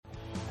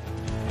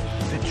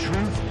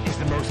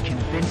the most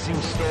convincing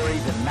story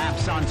that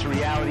maps onto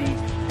reality,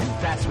 and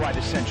that's why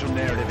the central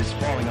narrative is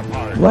falling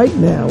apart. Right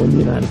now in the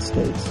United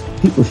States,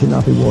 people should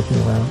not be walking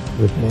around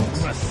with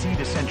masks. We must see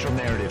the central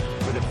narrative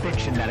for the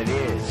fiction that it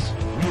is.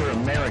 We are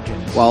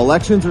Americans. While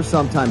elections are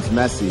sometimes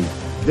messy,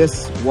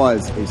 this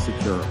was a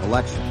secure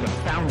election. The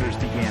founders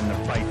began the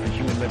fight for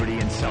human liberty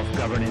and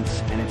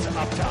self-governance, and it's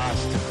up to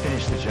us to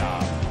finish the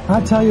job.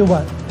 I tell you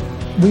what,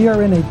 we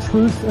are in a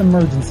truth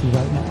emergency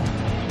right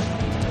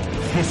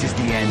now. This is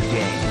the end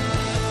game.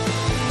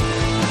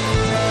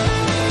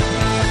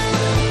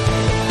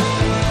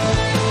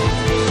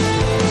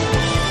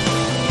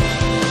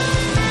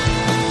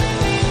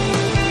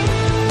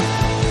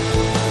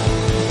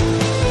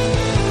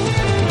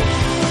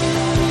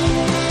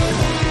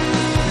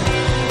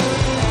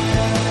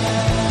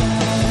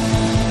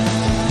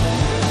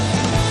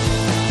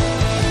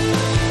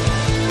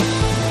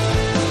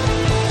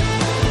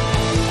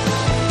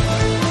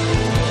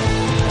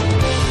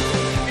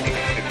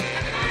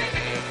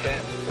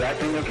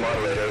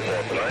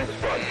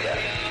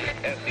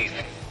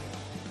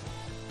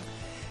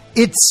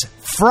 It's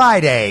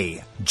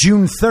Friday,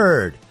 June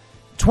 3rd,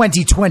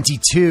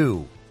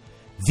 2022,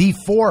 the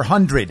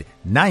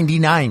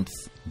 499th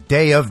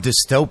day of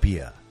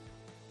dystopia.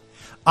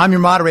 I'm your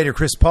moderator,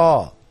 Chris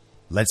Paul.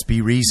 Let's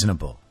be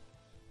reasonable.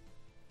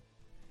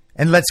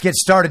 And let's get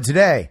started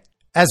today,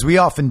 as we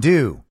often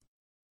do,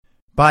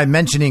 by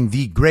mentioning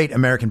the great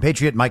American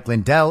patriot, Mike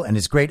Lindell, and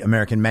his great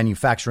American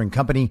manufacturing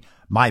company,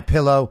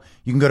 MyPillow.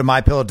 You can go to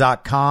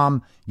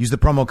MyPillow.com, use the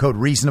promo code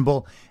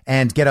REASONABLE,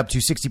 and get up to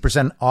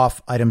 60%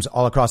 off items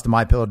all across the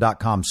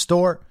MyPillow.com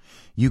store.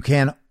 You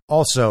can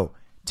also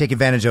take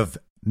advantage of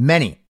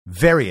many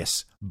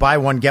various buy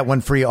one, get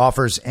one free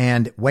offers,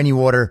 and when you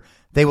order,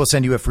 they will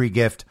send you a free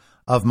gift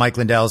of Mike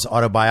Lindell's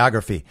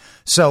autobiography.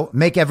 So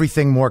make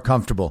everything more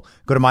comfortable.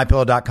 Go to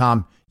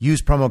MyPillow.com,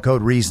 use promo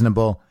code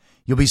REASONABLE.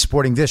 You'll be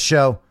supporting this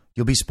show,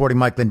 you'll be supporting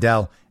Mike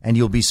Lindell, and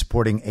you'll be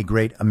supporting a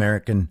great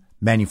American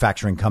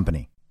manufacturing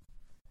company.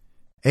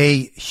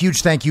 A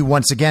huge thank you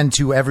once again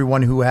to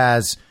everyone who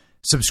has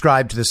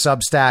subscribed to the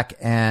Substack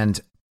and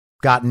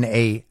gotten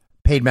a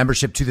paid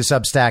membership to the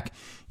Substack.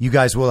 You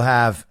guys will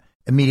have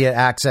immediate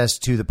access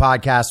to the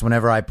podcast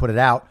whenever I put it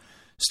out,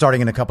 starting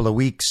in a couple of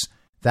weeks.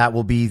 That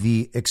will be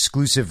the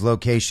exclusive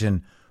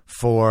location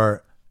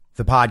for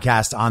the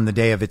podcast on the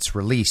day of its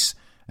release,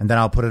 and then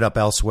I'll put it up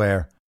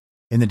elsewhere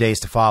in the days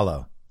to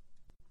follow.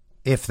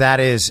 If that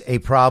is a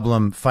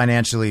problem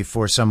financially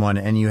for someone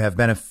and you have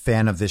been a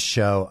fan of this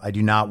show, I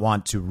do not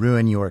want to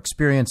ruin your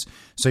experience.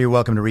 So you're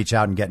welcome to reach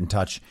out and get in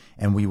touch,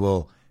 and we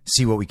will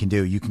see what we can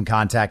do. You can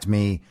contact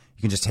me.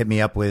 You can just hit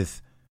me up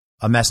with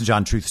a message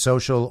on Truth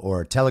Social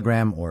or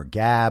Telegram or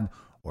Gab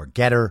or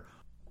Getter,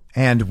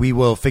 and we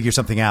will figure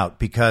something out,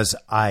 because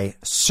I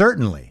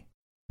certainly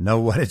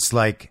know what it's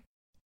like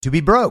to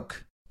be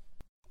broke.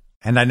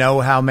 And I know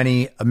how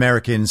many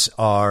Americans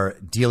are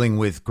dealing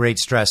with great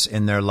stress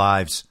in their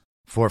lives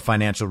for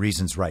financial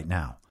reasons right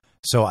now.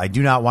 So I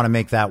do not want to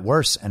make that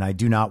worse, and I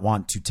do not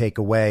want to take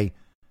away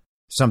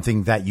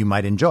something that you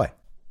might enjoy.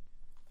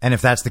 And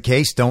if that's the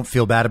case, don't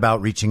feel bad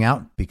about reaching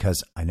out,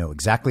 because I know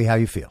exactly how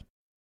you feel.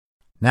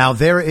 Now,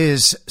 there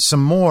is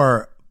some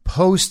more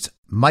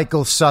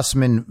post-Michael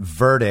Sussman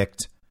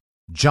verdict,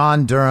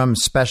 John Durham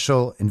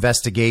special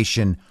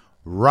investigation,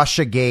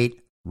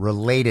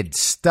 Russiagate-related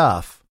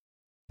stuff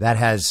that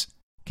has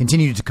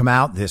continued to come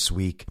out this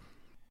week.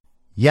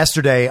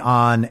 Yesterday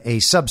on a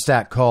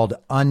Substack called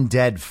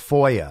Undead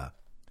FOIA,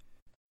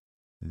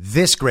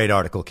 this great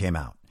article came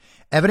out.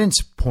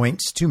 Evidence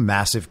points to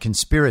massive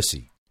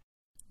conspiracy.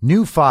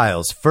 New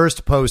files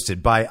first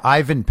posted by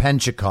Ivan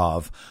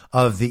Penchikov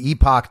of the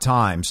Epoch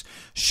Times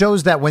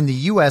shows that when the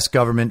U.S.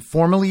 government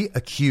formally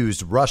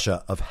accused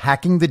Russia of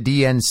hacking the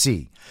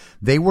DNC,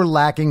 they were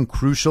lacking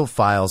crucial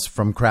files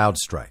from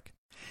CrowdStrike.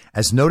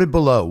 As noted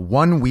below,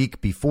 1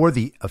 week before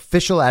the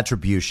official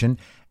attribution,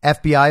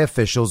 FBI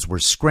officials were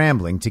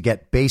scrambling to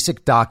get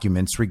basic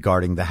documents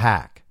regarding the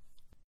hack.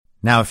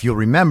 Now, if you'll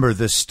remember,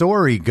 the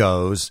story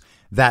goes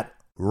that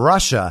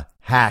Russia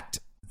hacked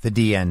the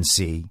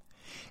DNC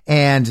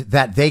and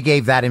that they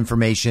gave that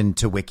information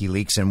to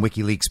WikiLeaks, and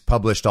WikiLeaks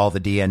published all the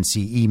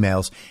DNC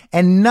emails,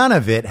 and none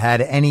of it had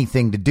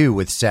anything to do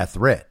with Seth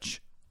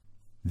Rich.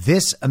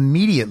 This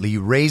immediately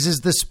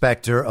raises the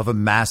specter of a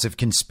massive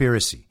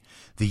conspiracy.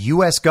 The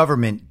U.S.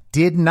 government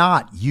did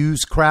not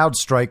use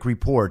CrowdStrike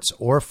reports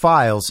or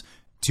files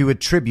to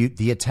attribute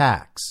the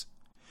attacks.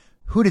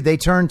 Who did they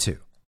turn to?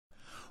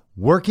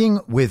 Working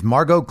with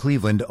Margot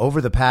Cleveland over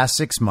the past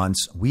 6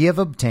 months, we have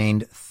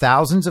obtained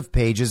thousands of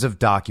pages of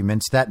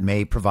documents that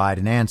may provide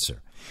an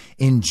answer.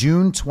 In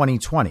June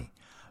 2020,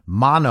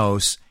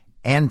 Manos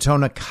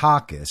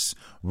Antonakakis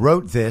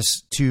wrote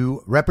this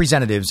to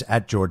representatives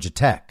at Georgia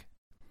Tech.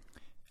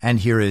 And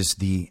here is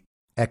the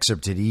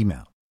excerpted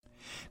email.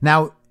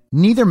 Now,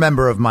 neither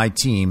member of my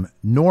team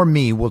nor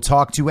me will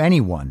talk to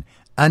anyone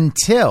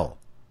until,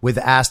 with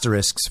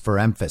asterisks for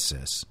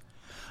emphasis,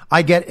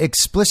 I get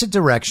explicit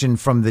direction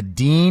from the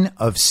Dean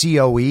of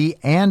COE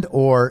and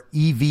or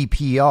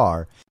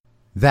EVPR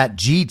that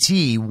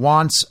GT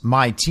wants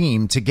my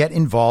team to get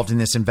involved in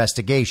this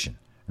investigation.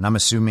 And I'm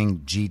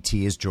assuming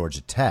GT is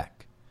Georgia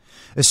Tech.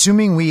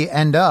 Assuming we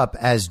end up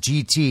as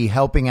GT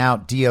helping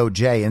out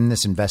DOJ in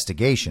this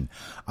investigation,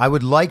 I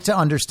would like to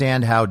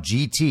understand how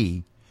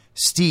GT,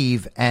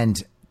 Steve,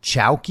 and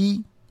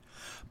Chowkey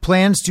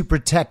plans to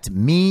protect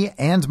me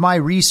and my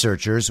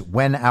researchers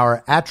when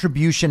our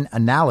attribution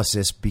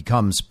analysis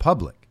becomes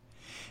public.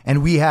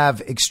 And we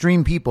have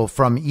extreme people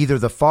from either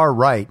the far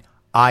right,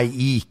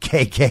 i.e.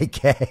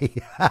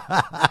 KKK.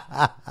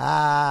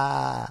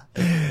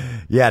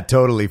 Yeah,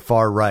 totally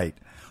far right.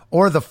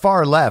 Or the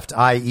far left,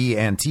 i.e.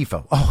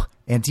 Antifa. Oh,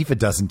 Antifa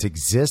doesn't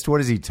exist.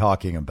 What is he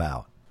talking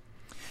about?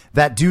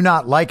 That do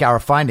not like our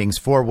findings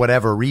for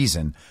whatever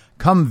reason,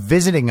 come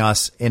visiting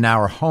us in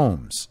our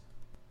homes.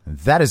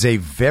 That is a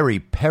very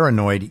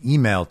paranoid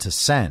email to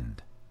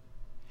send.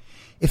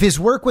 If his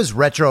work was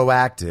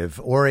retroactive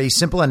or a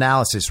simple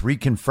analysis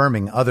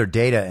reconfirming other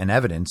data and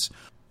evidence,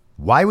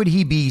 why would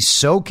he be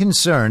so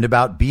concerned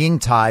about being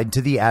tied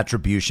to the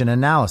attribution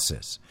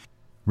analysis?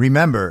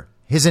 Remember,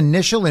 his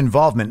initial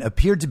involvement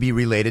appeared to be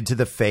related to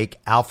the fake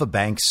Alpha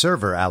Bank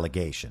server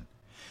allegation.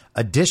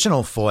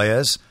 Additional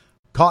FOIAs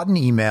caught an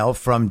email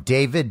from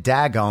David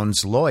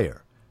Dagon's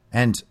lawyer.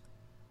 And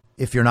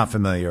if you're not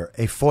familiar,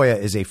 a FOIA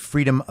is a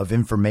Freedom of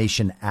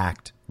Information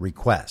Act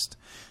request.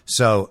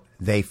 So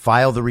they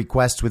file the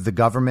request with the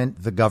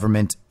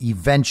government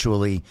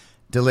eventually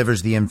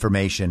delivers the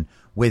information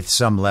with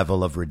some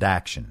level of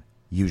redaction,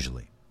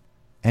 usually.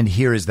 And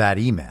here is that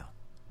email.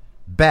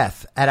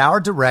 Beth, at our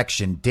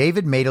direction,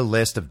 David made a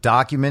list of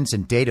documents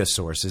and data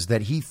sources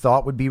that he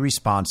thought would be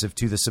responsive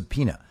to the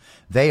subpoena.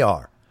 They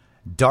are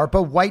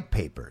DARPA white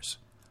papers,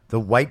 the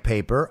white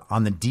paper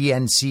on the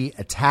DNC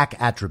attack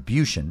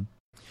attribution,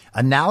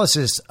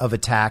 analysis of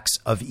attacks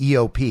of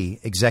EOP,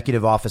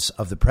 Executive Office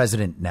of the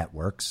President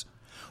networks,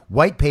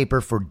 white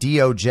paper for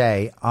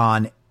DOJ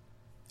on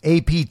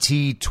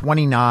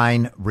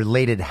APT-29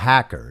 related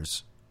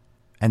hackers,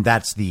 and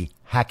that's the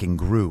hacking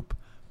group,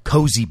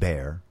 Cozy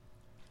Bear,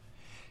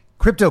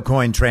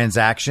 cryptocoin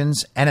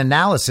transactions, and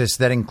analysis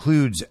that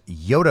includes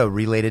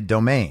Yoda-related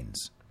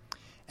domains.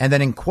 And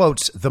then in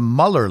quotes, the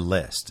Mueller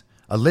list,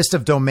 a list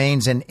of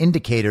domains and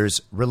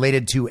indicators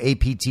related to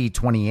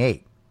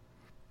APT-28.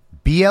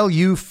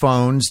 BLU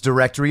phones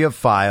directory of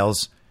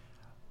files,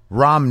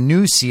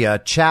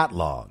 Romnusia chat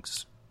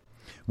logs.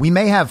 We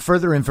may have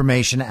further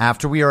information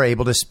after we are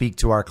able to speak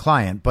to our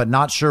client, but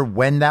not sure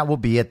when that will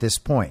be at this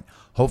point.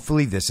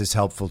 Hopefully this is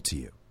helpful to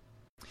you.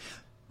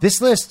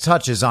 This list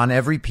touches on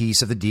every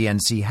piece of the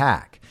DNC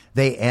hack.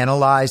 They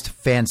analyzed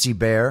Fancy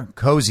Bear,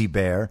 Cozy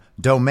Bear,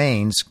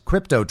 domains,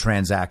 crypto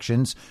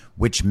transactions,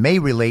 which may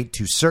relate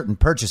to certain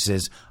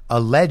purchases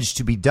alleged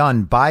to be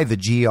done by the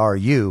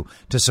GRU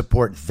to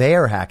support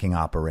their hacking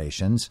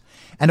operations,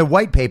 and a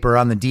white paper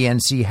on the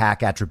DNC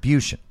hack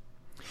attribution.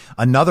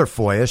 Another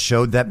FOIA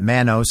showed that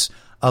Manos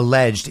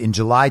alleged in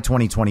July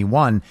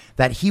 2021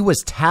 that he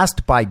was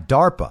tasked by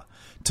DARPA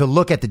to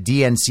look at the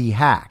DNC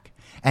hack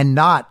and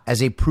not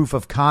as a proof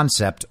of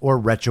concept or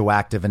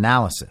retroactive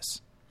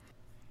analysis.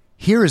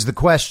 Here is the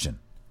question.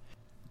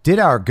 Did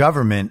our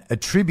government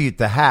attribute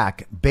the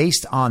hack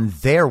based on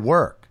their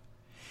work?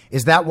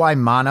 Is that why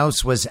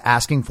Manos was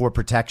asking for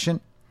protection?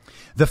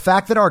 The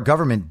fact that our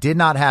government did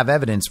not have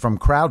evidence from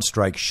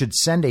CrowdStrike should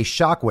send a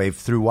shockwave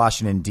through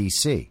Washington,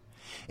 D.C.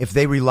 If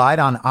they relied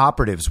on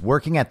operatives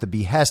working at the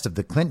behest of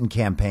the Clinton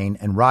campaign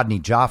and Rodney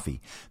Jaffe,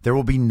 there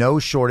will be no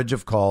shortage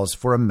of calls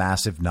for a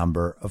massive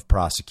number of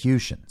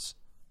prosecutions.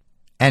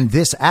 And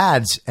this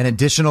adds an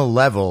additional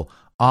level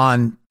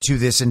on to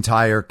this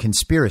entire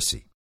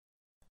conspiracy.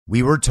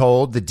 We were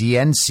told the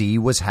DNC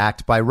was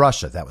hacked by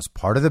Russia. That was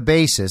part of the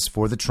basis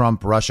for the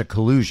Trump-Russia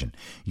collusion.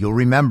 You'll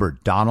remember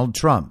Donald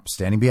Trump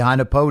standing behind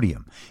a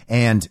podium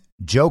and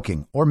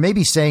joking, or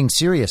maybe saying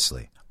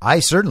seriously. I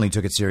certainly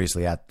took it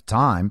seriously at the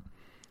time,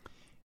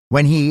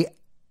 when he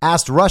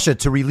asked Russia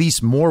to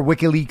release more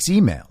WikiLeaks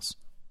emails.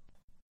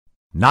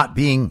 Not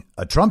being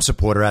a Trump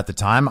supporter at the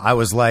time, I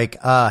was like,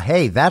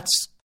 hey, that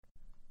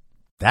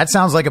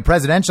sounds like a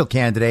presidential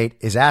candidate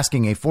is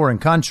asking a foreign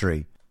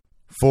country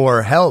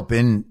for help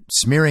in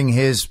smearing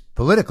his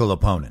political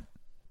opponent.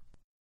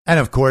 And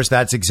of course,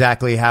 that's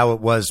exactly how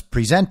it was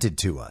presented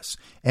to us.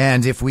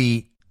 And if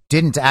we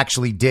didn't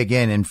actually dig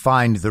in and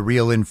find the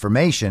real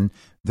information,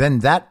 then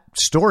that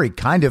story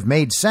kind of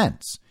made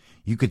sense.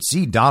 You could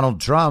see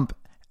Donald Trump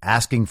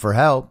asking for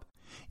help.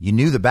 You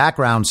knew the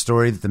background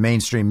story that the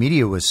mainstream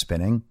media was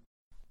spinning.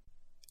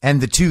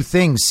 And the two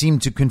things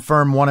seemed to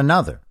confirm one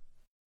another.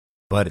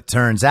 But it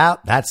turns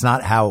out that's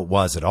not how it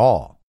was at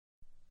all.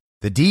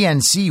 The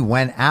DNC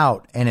went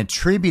out and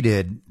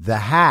attributed the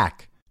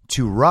hack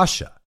to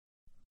Russia,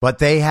 but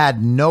they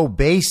had no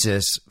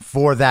basis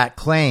for that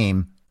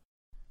claim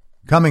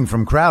coming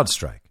from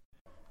CrowdStrike,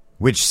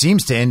 which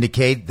seems to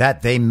indicate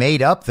that they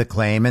made up the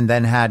claim and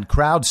then had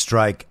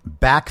CrowdStrike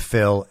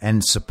backfill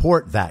and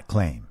support that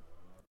claim.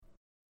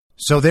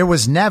 So there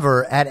was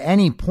never at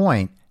any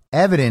point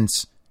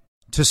evidence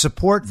to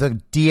support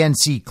the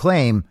DNC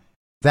claim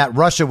that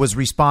Russia was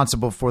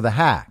responsible for the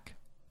hack.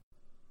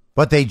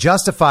 But they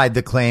justified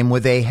the claim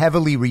with a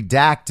heavily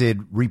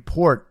redacted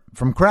report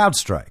from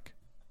CrowdStrike.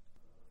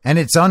 And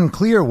it's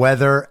unclear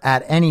whether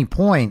at any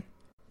point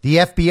the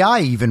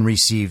FBI even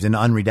received an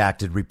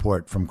unredacted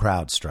report from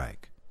CrowdStrike.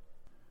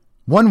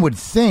 One would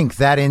think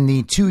that in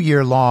the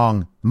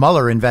 2-year-long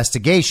Mueller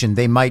investigation,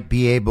 they might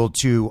be able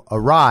to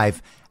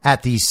arrive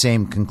at these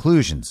same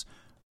conclusions.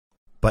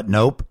 But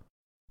nope.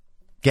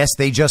 Guess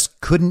they just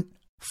couldn't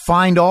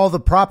find all the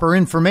proper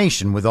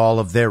information with all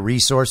of their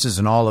resources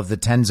and all of the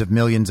tens of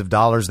millions of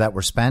dollars that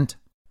were spent.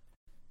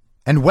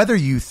 And whether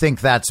you think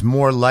that's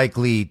more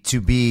likely to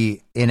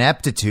be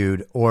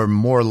ineptitude or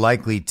more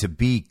likely to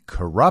be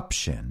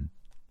corruption,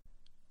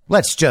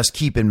 let's just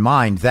keep in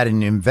mind that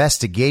an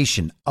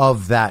investigation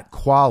of that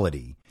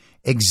quality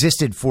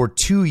existed for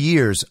 2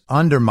 years,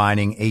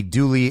 undermining a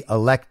duly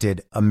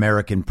elected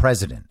American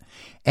president.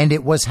 And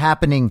it was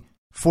happening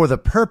for the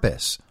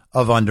purpose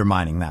of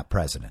undermining that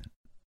president.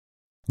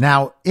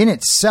 Now, in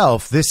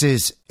itself, this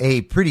is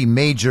a pretty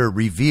major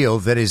reveal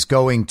that is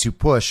going to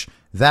push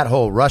that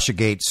whole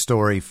Russiagate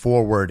story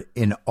forward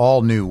in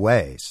all new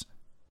ways.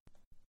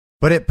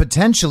 But it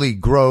potentially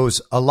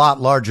grows a lot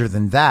larger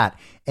than that.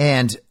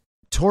 And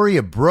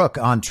Toria Brooke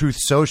on Truth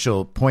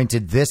Social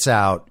pointed this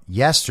out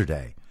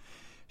yesterday.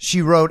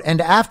 She wrote,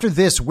 "And after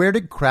this, where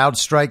did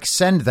CrowdStrike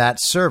send that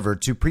server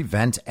to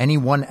prevent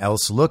anyone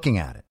else looking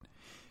at it?"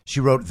 She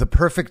wrote, "The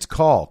perfect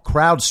call.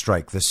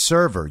 CrowdStrike, the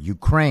server,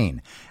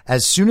 Ukraine.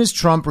 As soon as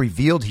Trump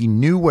revealed he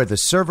knew where the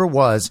server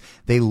was,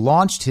 they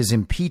launched his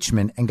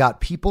impeachment and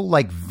got people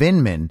like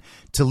Vindman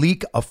to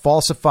leak a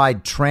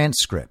falsified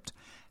transcript.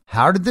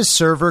 How did the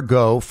server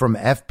go from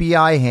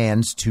FBI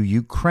hands to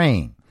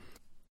Ukraine?"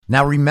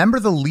 Now, remember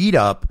the lead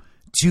up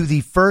to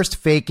the first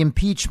fake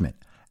impeachment.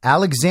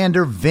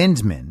 Alexander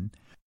Vindman,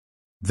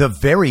 the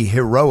very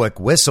heroic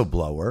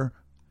whistleblower,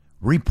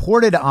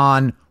 reported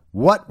on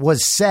what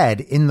was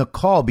said in the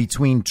call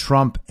between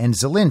Trump and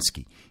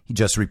Zelensky. He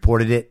just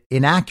reported it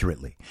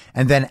inaccurately.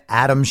 And then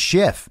Adam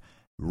Schiff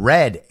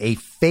read a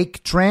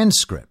fake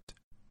transcript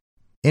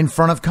in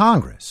front of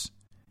Congress.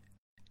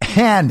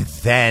 And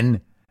then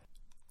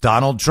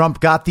Donald Trump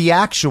got the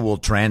actual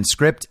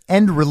transcript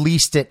and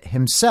released it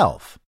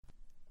himself.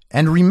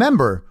 And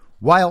remember,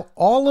 while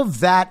all of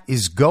that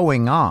is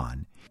going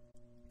on,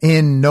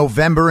 in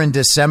November and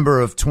December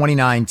of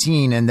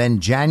 2019 and then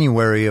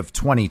January of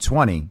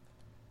 2020,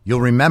 you'll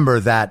remember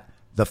that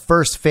the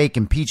first fake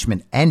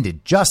impeachment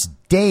ended just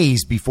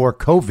days before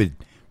COVID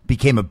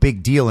became a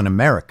big deal in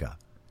America.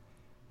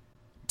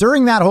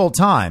 During that whole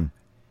time,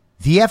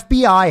 the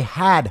FBI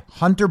had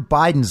Hunter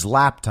Biden's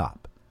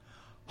laptop.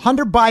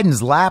 Hunter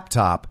Biden's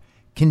laptop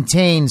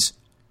contains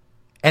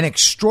an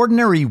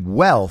extraordinary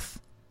wealth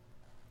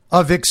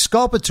of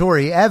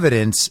exculpatory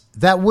evidence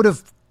that would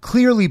have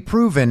clearly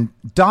proven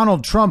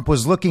Donald Trump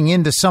was looking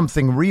into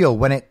something real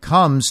when it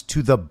comes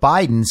to the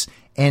Bidens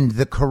and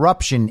the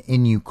corruption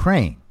in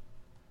Ukraine.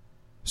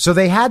 So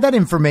they had that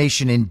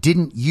information and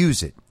didn't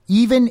use it,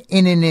 even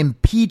in an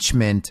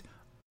impeachment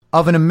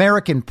of an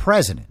American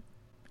president.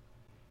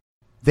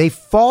 They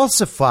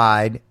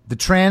falsified the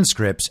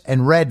transcripts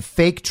and read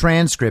fake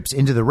transcripts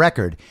into the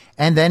record.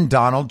 And then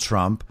Donald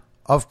Trump,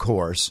 of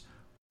course,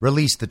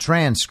 released the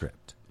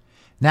transcript.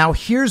 Now,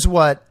 here's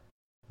what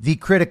the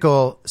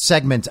critical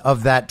segment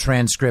of that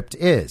transcript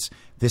is.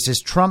 This is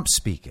Trump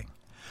speaking.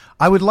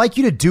 "I would like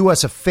you to do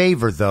us a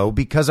favor, though,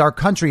 because our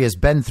country has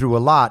been through a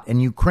lot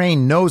and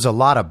Ukraine knows a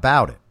lot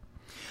about it.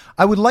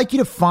 I would like you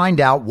to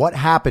find out what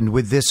happened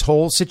with this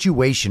whole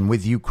situation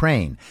with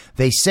Ukraine.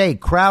 They say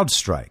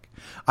CrowdStrike.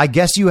 I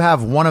guess you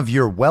have one of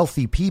your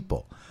wealthy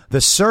people.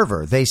 The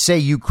server, they say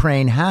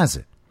Ukraine has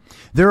it.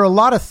 There are a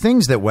lot of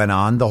things that went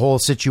on, the whole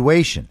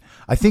situation.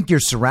 I think you're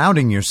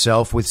surrounding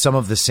yourself with some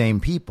of the same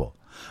people.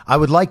 I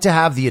would like to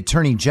have the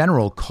Attorney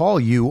General call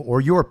you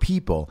or your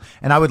people,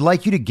 and I would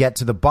like you to get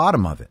to the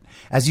bottom of it.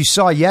 As you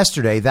saw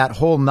yesterday, that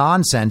whole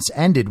nonsense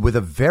ended with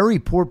a very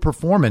poor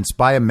performance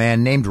by a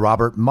man named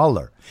Robert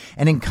Mueller,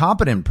 an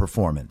incompetent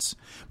performance.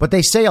 But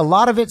they say a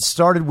lot of it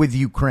started with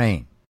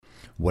Ukraine.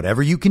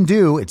 Whatever you can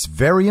do, it's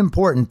very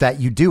important that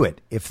you do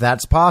it, if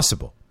that's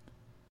possible."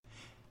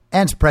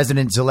 And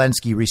President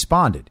Zelensky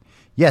responded,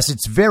 "Yes,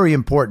 it's very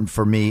important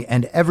for me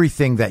and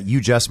everything that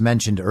you just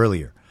mentioned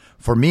earlier.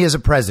 For me as a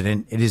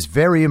president, it is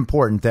very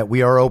important that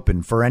we are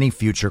open for any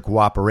future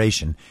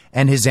cooperation."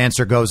 And his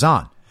answer goes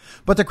on.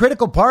 But the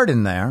critical part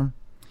in there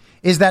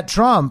is that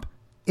Trump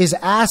is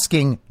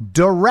asking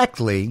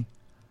directly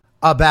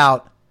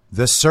about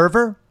the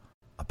server,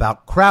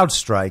 about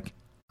CrowdStrike,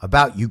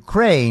 about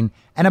Ukraine,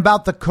 and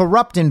about the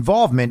corrupt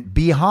involvement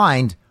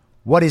behind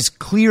what is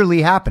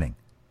clearly happening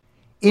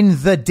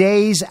in the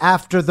days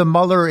after the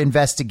Mueller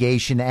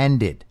investigation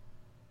ended.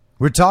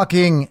 We're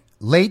talking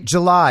late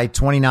July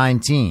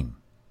 2019.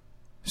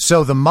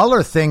 So the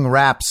Mueller thing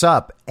wraps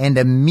up and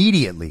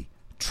immediately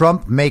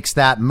Trump makes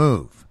that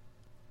move.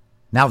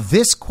 Now,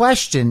 this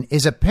question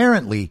is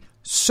apparently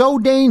so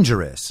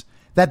dangerous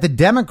that the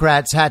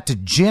Democrats had to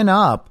gin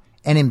up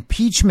an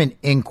impeachment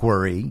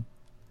inquiry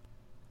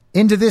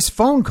into this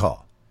phone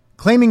call,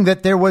 claiming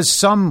that there was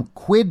some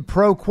quid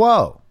pro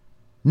quo.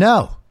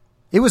 No,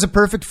 it was a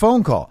perfect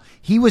phone call.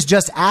 He was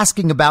just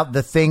asking about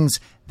the things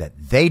that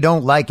they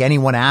don't like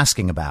anyone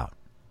asking about.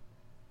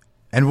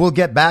 And we'll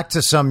get back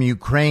to some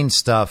Ukraine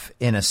stuff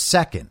in a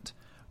second.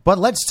 But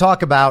let's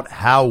talk about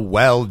how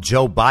well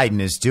Joe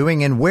Biden is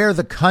doing and where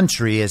the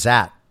country is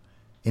at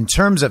in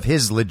terms of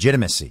his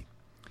legitimacy.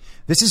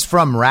 This is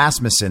from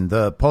Rasmussen,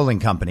 the polling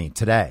company,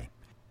 today.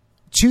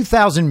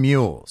 2,000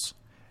 Mules.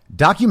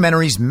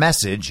 Documentary's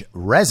message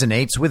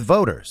resonates with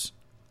voters.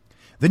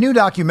 The new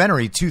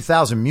documentary,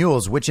 2,000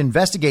 Mules, which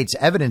investigates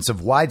evidence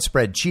of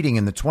widespread cheating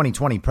in the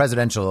 2020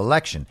 presidential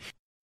election,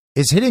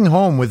 is hitting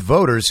home with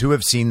voters who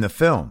have seen the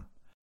film.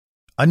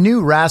 A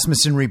new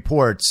Rasmussen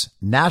Reports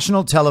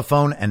national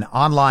telephone and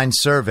online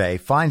survey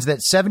finds that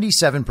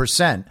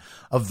 77%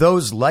 of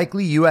those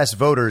likely U.S.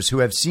 voters who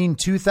have seen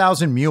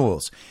 2,000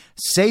 Mules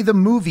say the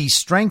movie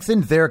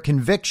strengthened their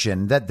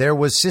conviction that there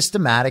was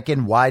systematic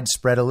and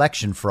widespread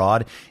election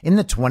fraud in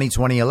the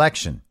 2020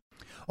 election.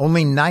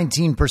 Only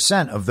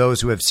 19% of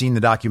those who have seen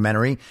the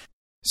documentary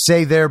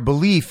say their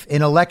belief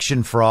in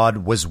election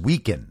fraud was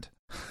weakened.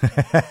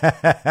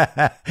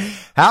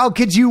 How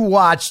could you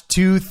watch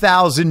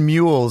 2,000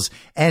 Mules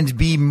and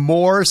be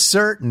more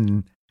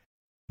certain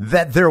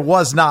that there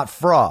was not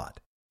fraud?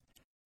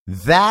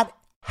 That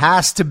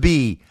has to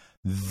be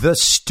the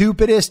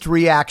stupidest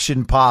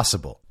reaction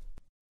possible.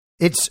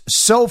 It's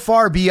so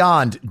far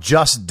beyond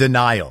just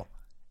denial.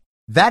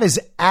 That is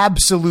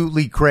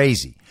absolutely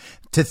crazy.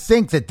 To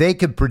think that they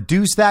could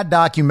produce that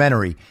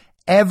documentary,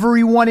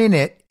 everyone in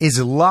it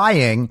is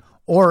lying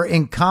or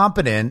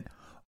incompetent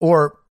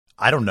or,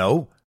 I don't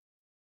know,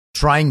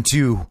 trying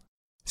to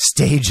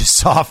stage a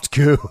soft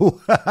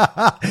coup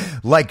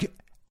like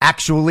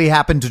actually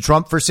happened to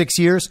Trump for 6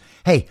 years.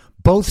 Hey,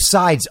 both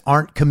sides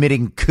aren't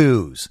committing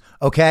coups,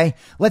 okay?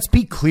 Let's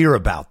be clear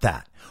about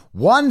that.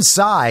 One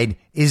side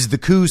is the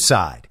coup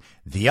side.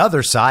 The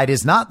other side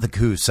is not the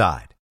coup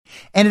side.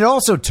 And it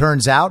also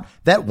turns out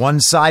that one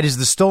side is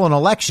the stolen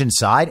election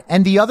side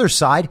and the other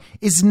side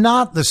is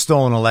not the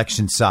stolen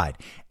election side.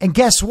 And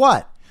guess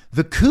what?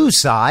 The coup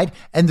side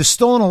and the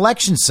stolen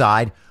election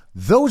side,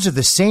 those are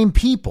the same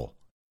people.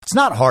 It's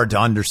not hard to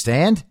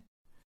understand.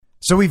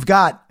 So we've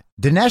got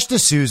Dinesh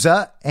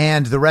D'Souza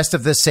and the rest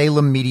of the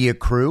Salem media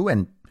crew,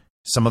 and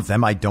some of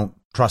them I don't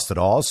trust at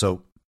all,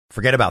 so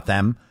forget about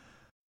them.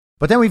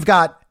 But then we've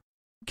got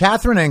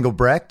Catherine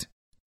Engelbrecht,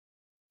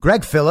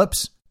 Greg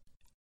Phillips,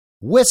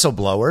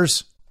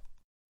 whistleblowers,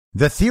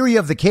 the theory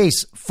of the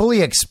case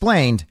fully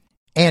explained,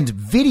 and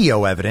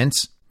video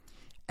evidence,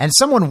 and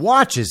someone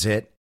watches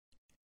it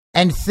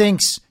and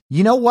thinks,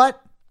 you know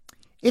what?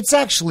 It's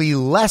actually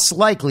less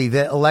likely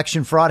that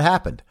election fraud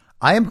happened.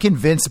 I am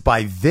convinced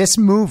by this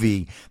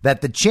movie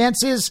that the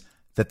chances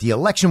that the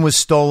election was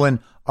stolen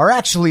are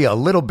actually a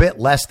little bit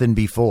less than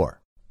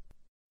before.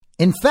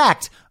 In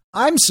fact,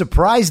 I'm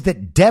surprised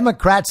that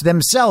Democrats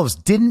themselves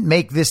didn't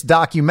make this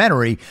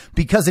documentary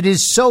because it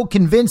is so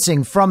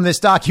convincing from this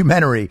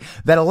documentary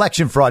that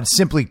election fraud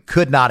simply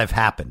could not have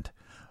happened.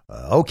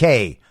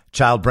 Okay,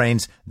 child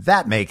brains,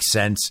 that makes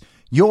sense.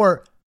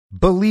 Your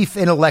belief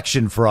in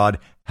election fraud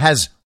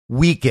has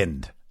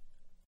weakened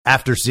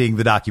after seeing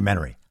the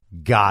documentary.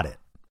 Got it.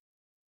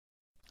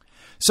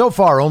 So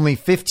far, only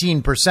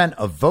 15%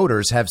 of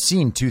voters have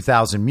seen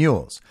 2,000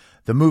 Mules,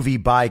 the movie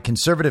by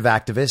conservative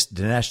activist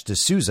Dinesh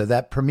D'Souza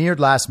that premiered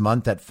last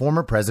month at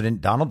former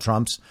President Donald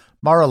Trump's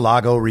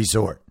Mar-a-Lago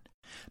resort.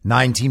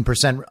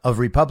 19% of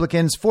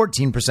Republicans,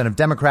 14% of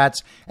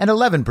Democrats, and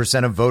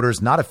 11% of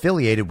voters not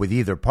affiliated with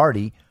either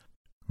party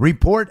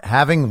report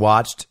having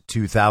watched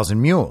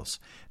 2,000 Mules.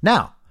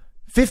 Now,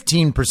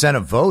 15%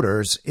 of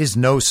voters is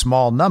no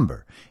small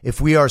number. If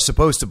we are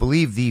supposed to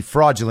believe the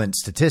fraudulent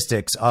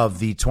statistics of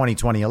the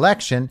 2020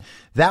 election,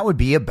 that would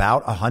be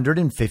about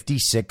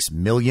 156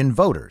 million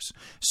voters.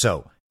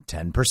 So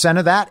 10%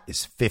 of that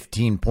is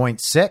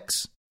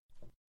 15.6.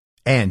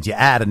 And you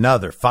add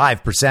another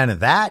 5%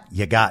 of that,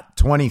 you got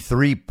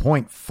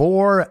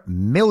 23.4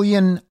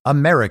 million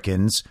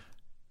Americans,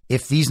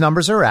 if these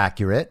numbers are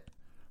accurate,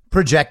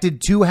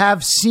 projected to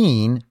have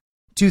seen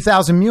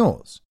 2,000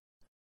 Mules.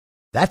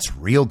 That's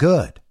real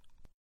good.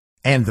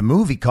 And the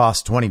movie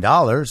cost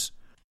 $20.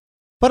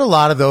 But a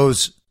lot of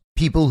those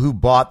people who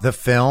bought the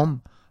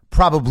film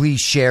probably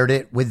shared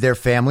it with their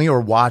family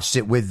or watched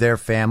it with their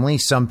family.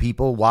 Some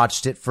people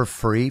watched it for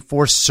free,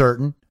 for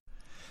certain.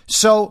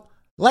 So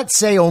let's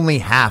say only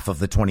half of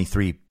the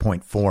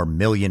 23.4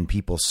 million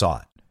people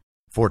saw it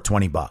for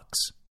 $20.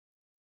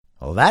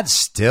 Well, that's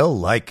still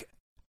like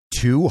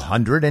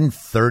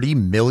 $230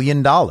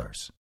 million.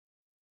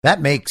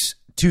 That makes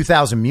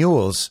 2,000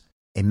 Mules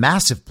a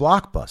massive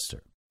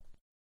blockbuster.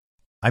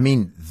 I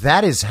mean,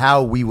 that is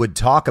how we would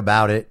talk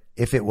about it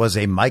if it was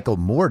a Michael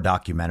Moore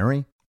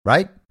documentary,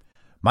 right?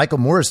 Michael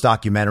Moore's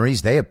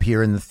documentaries, they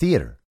appear in the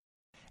theater.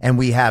 And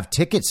we have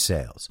ticket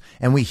sales.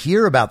 And we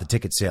hear about the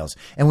ticket sales.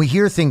 And we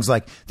hear things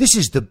like, this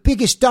is the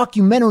biggest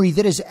documentary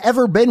that has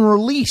ever been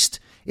released.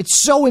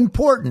 It's so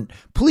important.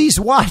 Please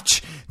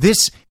watch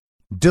this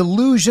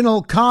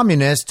delusional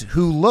communist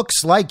who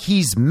looks like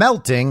he's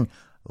melting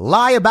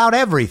lie about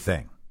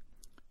everything.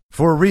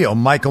 For real,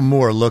 Michael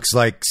Moore looks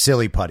like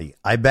silly putty.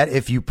 I bet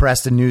if you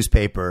pressed a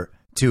newspaper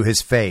to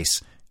his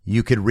face,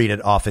 you could read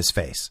it off his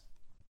face.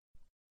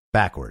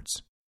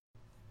 Backwards.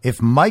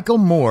 If Michael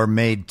Moore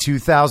made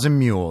 2,000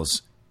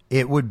 Mules,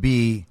 it would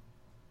be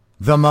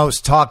the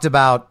most talked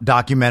about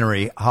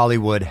documentary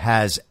Hollywood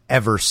has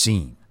ever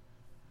seen.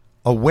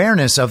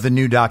 Awareness of the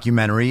new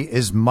documentary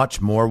is much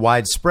more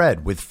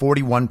widespread, with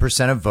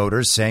 41% of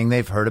voters saying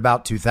they've heard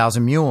about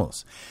 2,000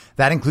 Mules.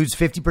 That includes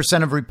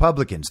 50% of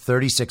Republicans,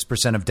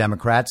 36% of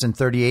Democrats, and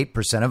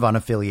 38% of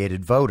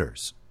unaffiliated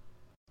voters.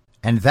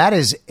 And that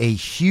is a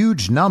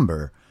huge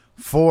number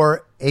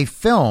for a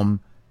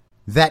film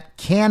that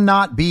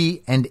cannot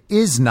be and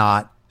is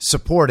not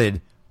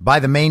supported by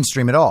the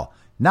mainstream at all.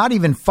 Not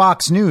even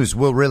Fox News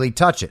will really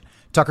touch it.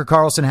 Tucker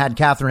Carlson had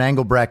Catherine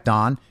Engelbrecht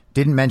on,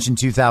 didn't mention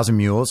 2,000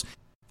 Mules,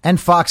 and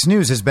Fox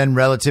News has been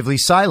relatively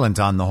silent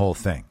on the whole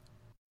thing.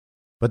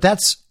 But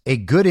that's a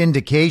good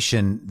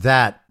indication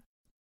that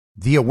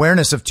the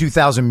awareness of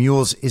 2,000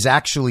 Mules is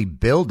actually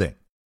building,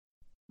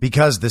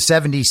 because the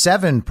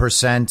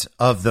 77%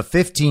 of the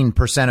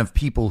 15% of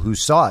people who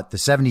saw it, the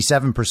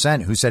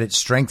 77% who said it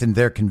strengthened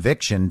their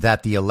conviction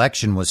that the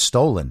election was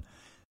stolen,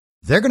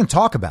 they're going to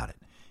talk about it.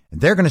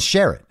 They're going to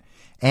share it.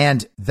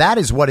 And that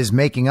is what is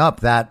making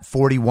up that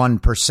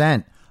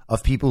 41%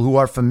 of people who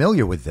are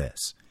familiar with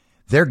this.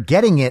 They're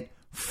getting it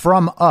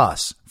from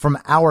us, from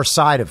our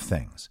side of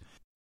things,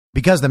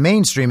 because the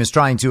mainstream is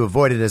trying to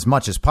avoid it as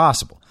much as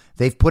possible.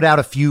 They've put out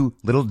a few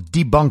little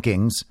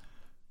debunkings,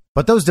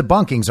 but those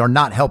debunkings are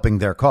not helping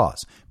their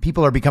cause.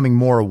 People are becoming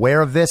more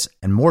aware of this,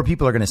 and more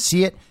people are going to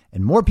see it,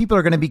 and more people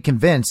are going to be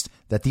convinced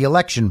that the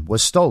election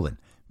was stolen,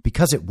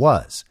 because it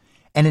was.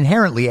 And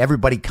inherently,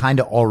 everybody kind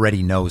of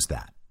already knows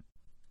that.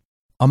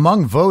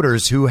 Among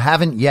voters who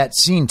haven't yet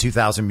seen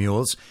 2,000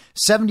 Mules,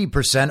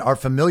 70% are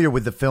familiar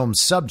with the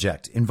film's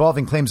subject,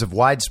 involving claims of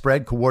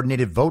widespread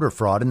coordinated voter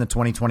fraud in the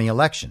 2020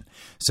 election,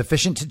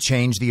 sufficient to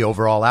change the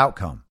overall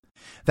outcome.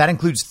 That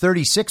includes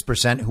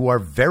 36% who are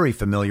very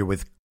familiar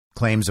with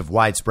claims of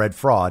widespread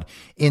fraud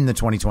in the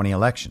 2020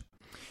 election.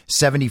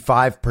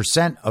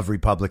 75% of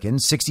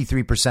Republicans,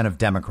 63% of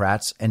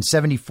Democrats, and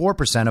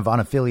 74% of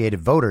unaffiliated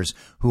voters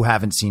who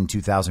haven't seen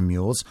 2,000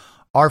 Mules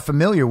are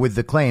familiar with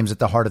the claims at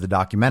the heart of the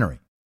documentary.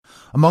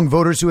 Among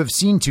voters who have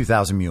seen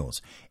 2,000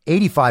 Mules,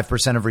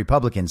 85% of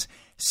Republicans,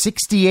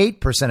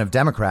 68% of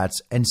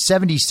Democrats, and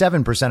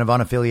 77% of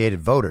unaffiliated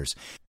voters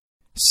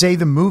say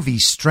the movie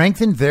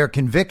strengthened their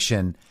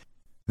conviction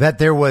that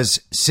there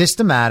was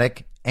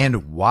systematic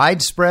and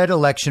widespread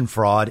election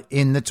fraud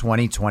in the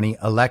 2020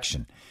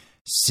 election.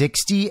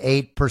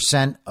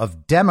 68%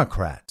 of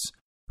Democrats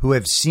who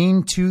have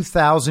seen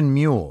 2,000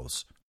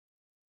 Mules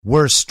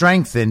were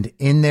strengthened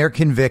in their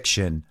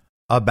conviction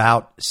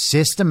about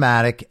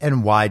systematic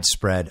and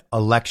widespread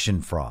election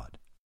fraud.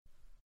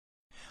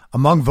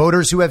 Among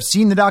voters who have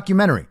seen the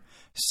documentary,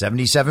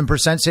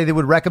 77% say they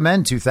would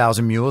recommend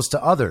 2,000 Mules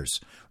to others,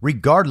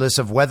 regardless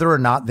of whether or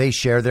not they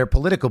share their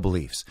political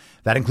beliefs.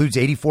 That includes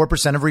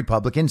 84% of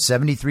Republicans,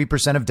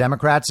 73% of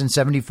Democrats, and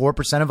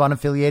 74% of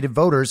unaffiliated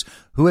voters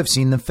who have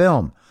seen the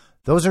film.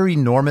 Those are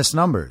enormous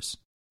numbers.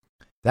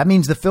 That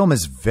means the film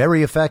is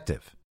very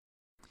effective.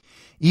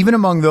 Even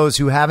among those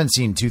who haven't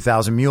seen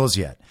 2,000 Mules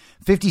yet,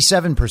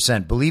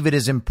 57% believe it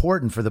is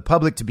important for the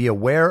public to be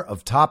aware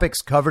of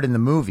topics covered in the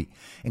movie,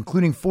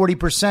 including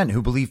 40%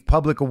 who believe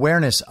public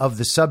awareness of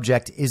the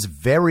subject is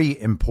very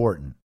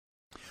important.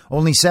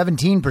 Only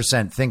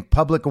 17% think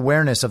public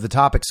awareness of the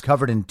topics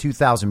covered in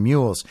 2,000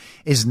 Mules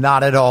is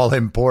not at all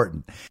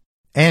important.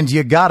 And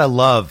you gotta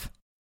love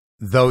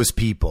those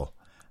people.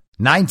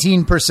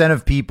 19%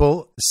 of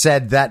people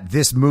said that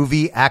this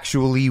movie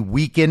actually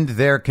weakened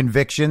their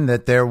conviction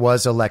that there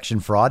was election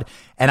fraud.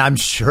 And I'm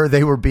sure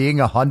they were being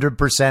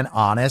 100%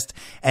 honest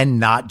and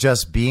not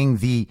just being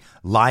the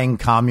lying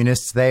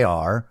communists they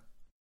are.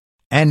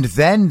 And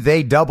then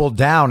they double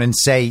down and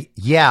say,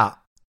 yeah,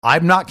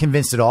 I'm not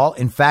convinced at all.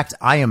 In fact,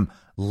 I am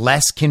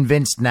less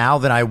convinced now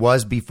than I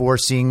was before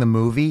seeing the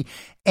movie.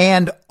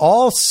 And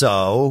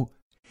also,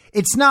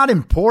 it's not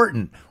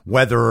important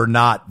whether or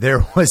not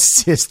there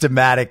was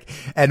systematic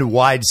and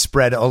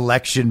widespread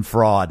election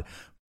fraud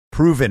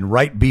proven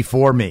right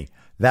before me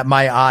that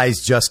my eyes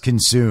just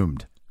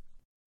consumed.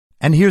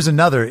 And here's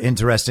another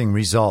interesting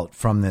result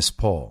from this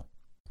poll.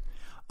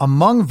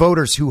 Among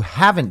voters who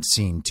haven't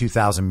seen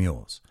 2,000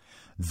 Mules,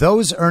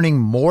 those earning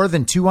more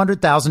than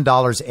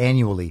 $200,000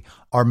 annually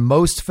are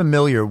most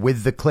familiar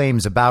with the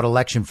claims about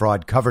election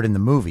fraud covered in the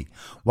movie,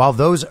 while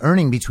those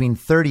earning between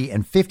 $30,000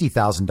 and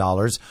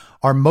 $50,000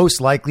 are most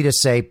likely to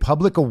say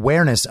public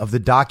awareness of the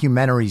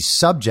documentary's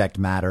subject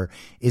matter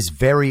is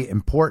very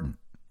important.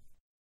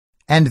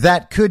 And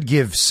that could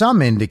give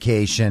some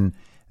indication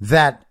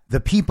that the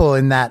people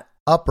in that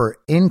upper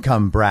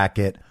income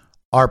bracket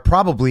are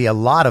probably a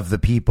lot of the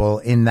people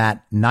in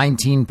that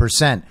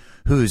 19%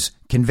 whose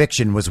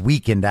conviction was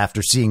weakened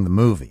after seeing the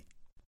movie.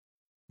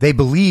 They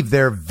believe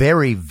they're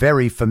very,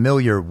 very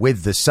familiar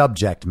with the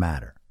subject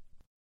matter,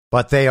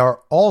 but they are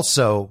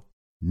also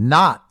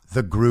not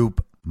the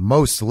group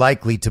most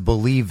likely to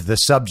believe the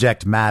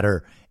subject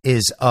matter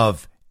is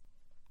of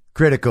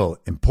critical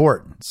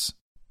importance.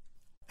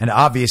 And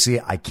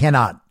obviously, I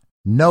cannot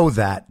know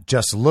that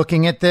just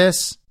looking at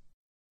this,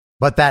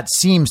 but that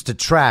seems to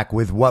track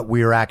with what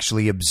we're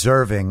actually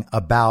observing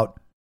about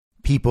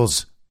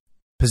people's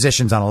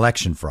positions on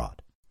election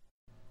fraud.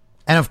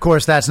 And of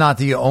course, that's not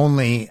the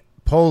only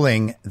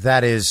polling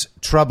that is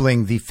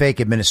troubling the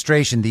fake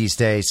administration these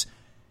days.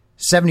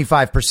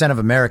 75% of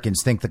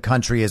Americans think the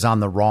country is on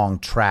the wrong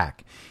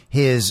track.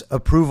 His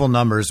approval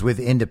numbers with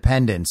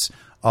independents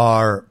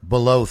are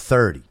below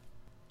 30.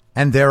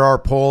 And there are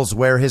polls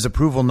where his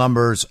approval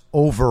numbers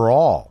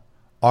overall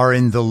are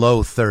in the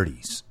low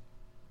 30s.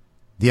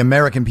 The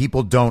American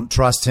people don't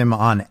trust him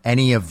on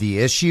any of the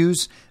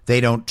issues.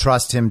 They don't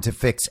trust him to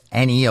fix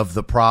any of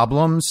the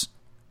problems.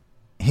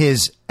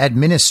 His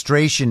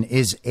administration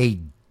is a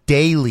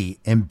daily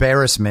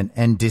embarrassment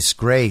and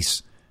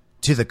disgrace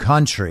to the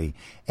country,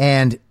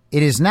 and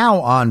it is now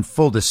on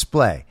full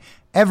display.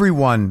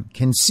 Everyone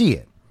can see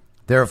it.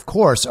 There, of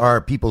course, are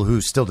people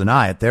who still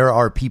deny it. There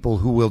are people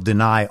who will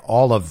deny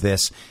all of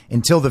this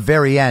until the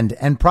very end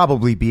and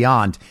probably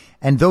beyond,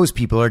 and those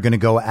people are going to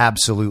go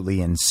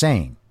absolutely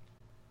insane.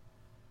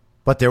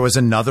 But there was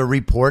another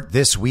report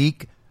this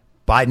week.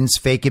 Biden's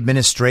fake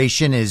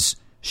administration is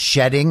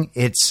shedding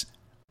its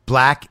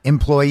black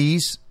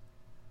employees,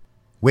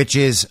 which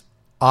is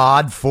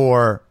odd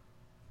for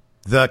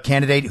the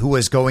candidate who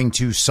is going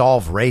to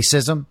solve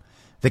racism,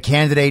 the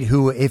candidate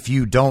who, if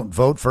you don't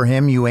vote for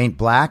him, you ain't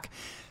black.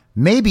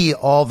 Maybe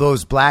all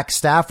those black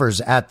staffers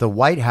at the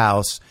White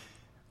House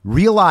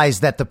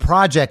realize that the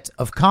project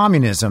of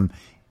communism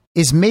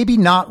is maybe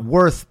not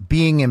worth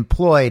being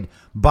employed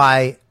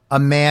by a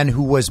man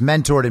who was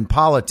mentored in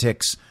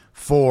politics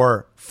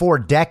for 4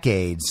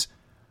 decades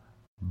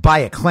by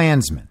a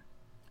Klansman.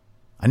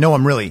 I know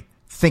I'm really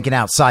thinking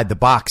outside the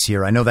box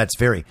here. I know that's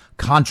very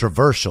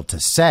controversial to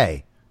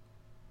say.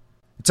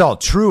 It's all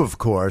true, of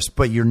course,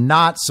 but you're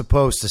not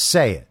supposed to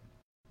say it.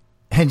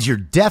 And you're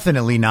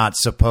definitely not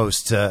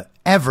supposed to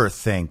ever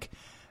think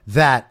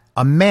that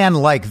a man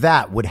like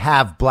that would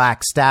have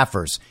black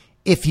staffers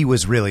if he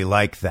was really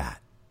like that.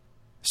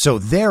 So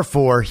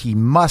therefore, he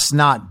must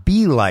not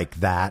be like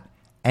that.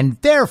 And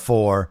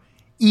therefore,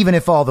 even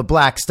if all the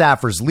black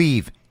staffers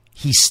leave,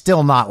 he's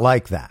still not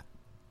like that.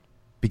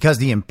 Because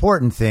the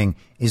important thing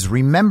is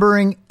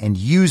remembering and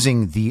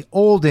using the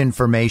old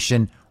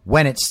information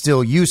when it's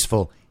still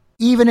useful,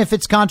 even if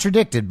it's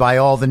contradicted by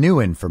all the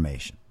new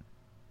information.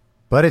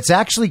 But it's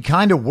actually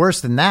kind of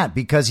worse than that,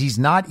 because he's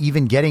not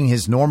even getting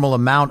his normal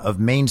amount of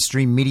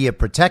mainstream media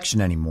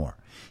protection anymore.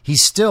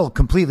 He's still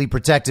completely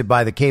protected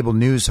by the cable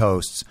news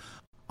hosts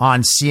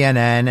on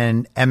CNN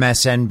and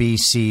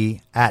MSNBC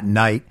at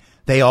night.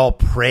 They all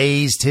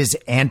praised his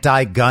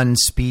anti-gun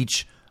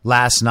speech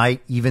last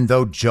night, even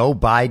though Joe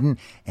Biden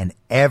and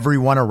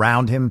everyone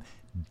around him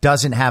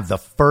doesn't have the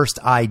first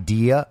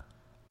idea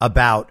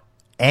about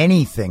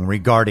anything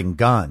regarding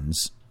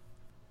guns.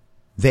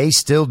 They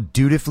still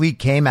dutifully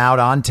came out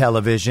on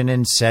television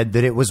and said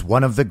that it was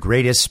one of the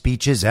greatest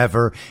speeches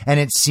ever. And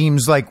it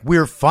seems like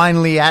we're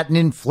finally at an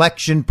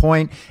inflection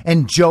point,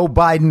 and Joe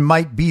Biden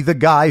might be the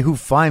guy who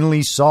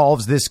finally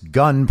solves this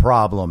gun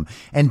problem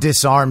and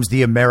disarms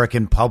the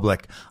American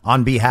public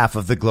on behalf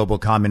of the global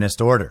communist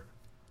order.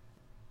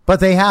 But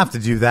they have to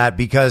do that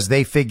because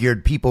they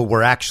figured people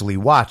were actually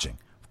watching.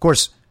 Of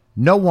course,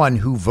 no one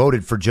who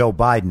voted for Joe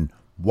Biden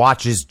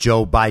watches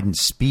Joe Biden's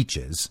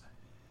speeches.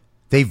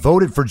 They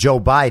voted for Joe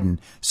Biden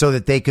so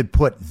that they could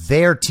put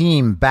their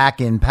team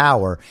back in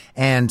power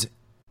and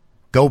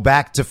go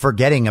back to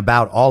forgetting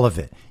about all of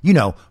it. You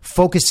know,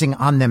 focusing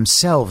on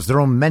themselves, their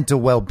own mental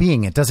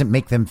well-being. It doesn't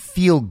make them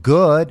feel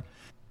good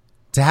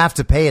to have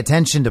to pay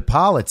attention to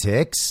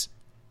politics.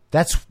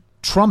 That's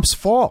Trump's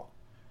fault.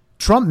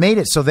 Trump made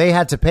it so they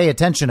had to pay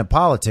attention to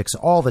politics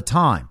all the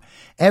time.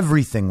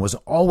 Everything was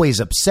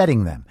always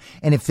upsetting them.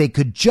 And if they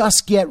could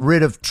just get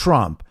rid of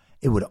Trump,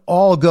 it would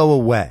all go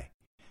away.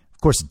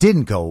 Of course, it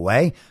didn't go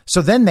away.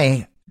 So then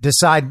they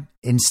decide,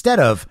 instead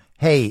of,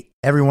 hey,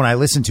 everyone I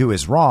listen to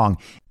is wrong,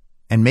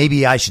 and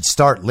maybe I should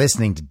start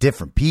listening to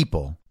different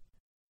people,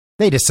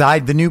 they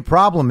decide the new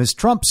problem is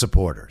Trump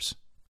supporters.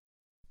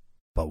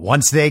 But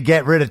once they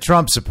get rid of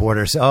Trump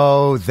supporters,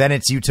 oh, then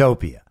it's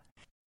utopia.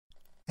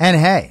 And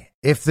hey,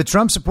 if the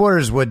Trump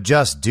supporters would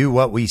just do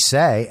what we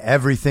say,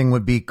 everything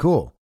would be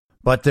cool.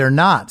 But they're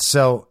not.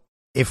 So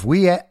if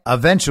we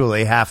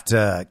eventually have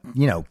to,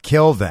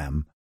 kill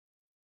them,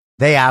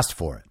 they asked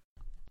for it.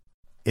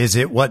 Is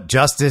it what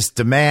justice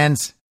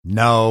demands?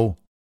 No.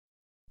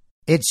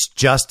 It's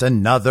just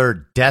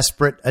another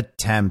desperate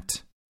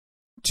attempt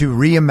to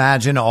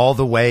reimagine all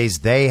the ways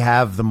they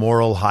have the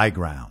moral high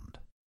ground.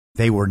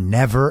 They were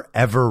never,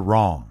 ever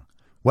wrong.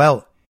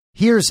 Well,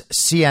 here's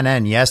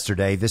CNN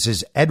yesterday. This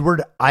is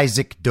Edward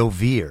Isaac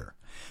Dovere.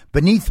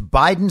 Beneath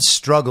Biden's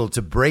struggle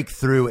to break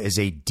through is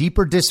a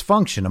deeper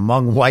dysfunction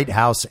among White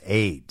House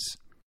aides.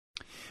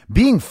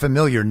 Being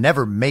familiar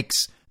never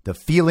makes the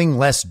feeling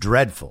less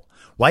dreadful.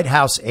 White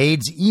House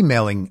aides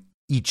emailing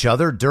each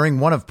other during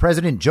one of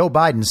President Joe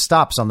Biden's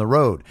stops on the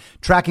road,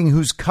 tracking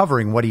who's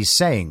covering what he's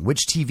saying,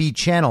 which TV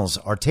channels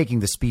are taking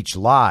the speech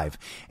live,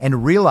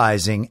 and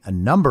realizing a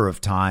number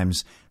of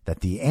times that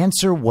the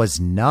answer was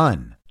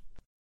none.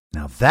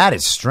 Now that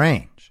is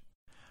strange.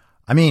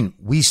 I mean,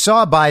 we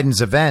saw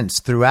Biden's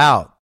events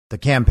throughout the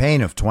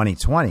campaign of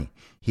 2020.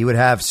 He would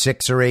have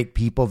 6 or 8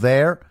 people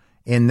there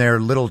in their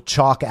little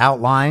chalk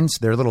outlines,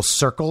 their little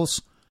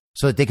circles,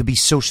 so that they could be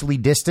socially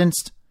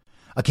distanced.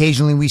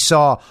 Occasionally, we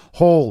saw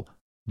whole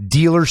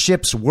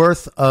dealerships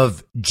worth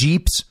of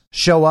Jeeps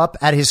show up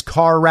at his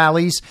car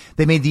rallies.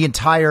 They made the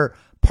entire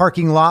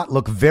parking lot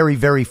look very,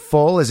 very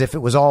full, as if it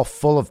was all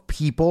full of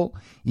people,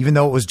 even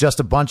though it was just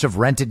a bunch of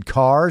rented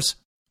cars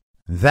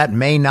that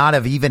may not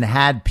have even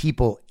had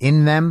people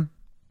in them.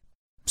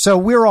 So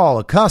we're all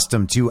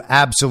accustomed to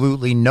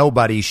absolutely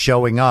nobody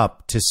showing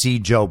up to see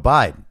Joe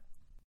Biden.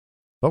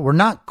 But we're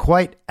not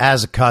quite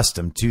as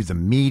accustomed to the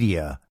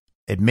media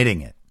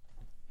admitting it.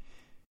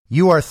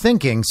 You are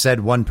thinking,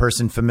 said one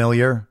person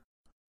familiar,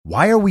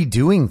 why are we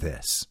doing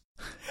this?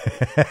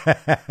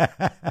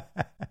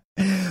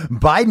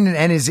 Biden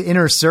and his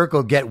inner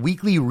circle get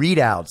weekly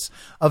readouts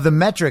of the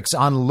metrics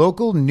on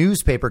local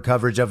newspaper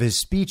coverage of his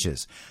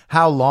speeches,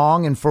 how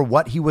long and for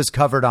what he was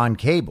covered on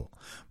cable,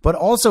 but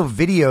also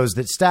videos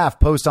that staff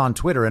post on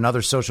Twitter and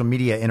other social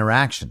media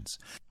interactions.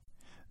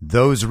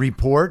 Those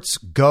reports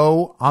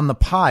go on the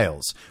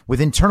piles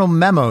with internal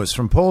memos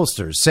from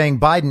pollsters saying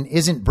Biden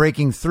isn't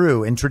breaking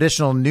through in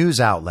traditional news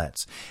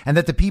outlets and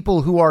that the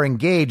people who are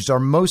engaged are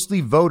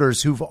mostly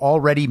voters who've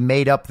already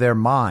made up their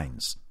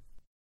minds.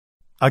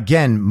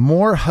 Again,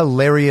 more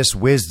hilarious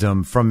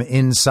wisdom from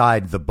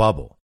inside the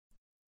bubble.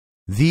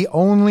 The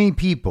only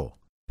people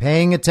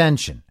paying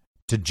attention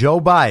to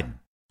Joe Biden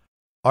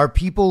are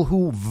people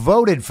who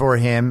voted for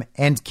him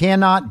and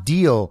cannot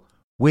deal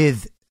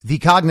with the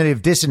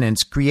cognitive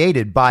dissonance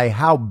created by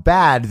how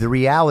bad the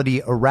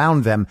reality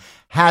around them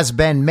has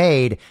been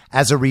made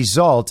as a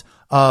result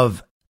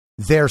of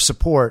their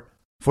support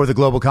for the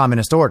global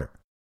communist order.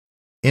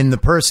 In the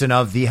person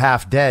of the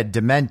half-dead,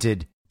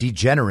 demented,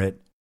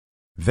 degenerate,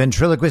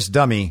 ventriloquist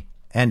dummy,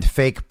 and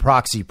fake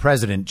proxy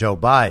president Joe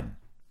Biden.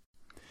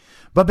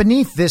 But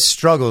beneath this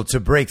struggle to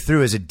break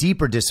through is a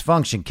deeper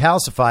dysfunction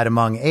calcified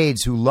among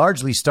aides who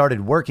largely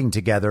started working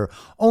together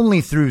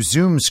only through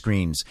Zoom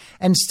screens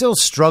and still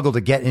struggle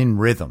to get in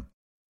rhythm.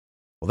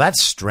 Well,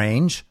 that's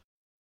strange.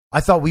 I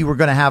thought we were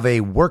going to have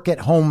a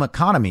work-at-home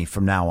economy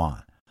from now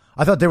on.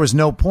 I thought there was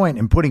no point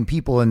in putting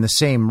people in the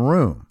same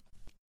room.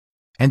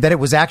 And that it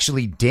was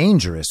actually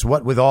dangerous,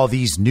 what with all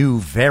these new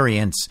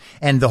variants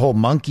and the whole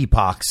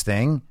monkeypox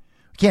thing.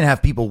 We can't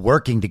have people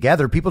working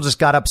together. People just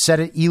got upset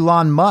at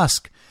Elon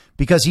Musk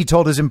because he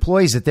told his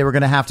employees that they were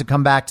going to have to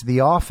come back to the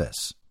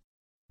office.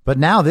 But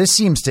now this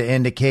seems to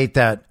indicate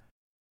that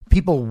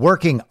people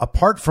working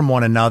apart from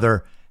one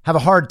another have a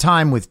hard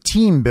time with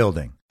team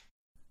building.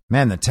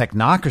 Man, the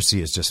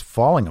technocracy is just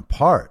falling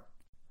apart.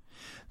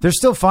 They're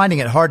still finding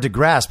it hard to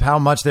grasp how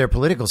much their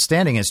political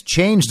standing has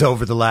changed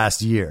over the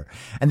last year.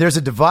 And there's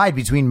a divide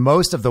between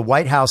most of the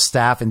White House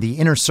staff and the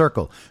inner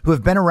circle who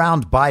have been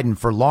around Biden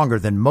for longer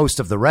than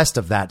most of the rest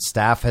of that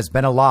staff has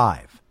been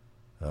alive.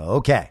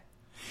 Okay.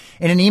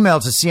 In an email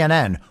to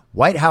CNN,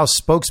 White House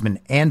spokesman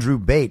Andrew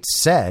Bates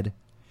said,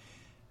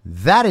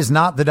 "That is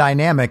not the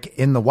dynamic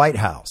in the White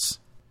House."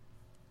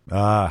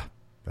 All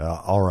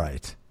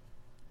right.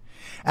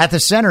 At the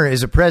center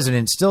is a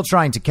president still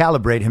trying to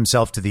calibrate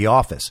himself to the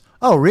office.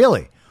 Oh,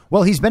 really?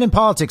 Well, he's been in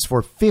politics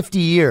for 50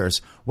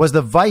 years, was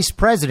the vice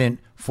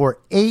president for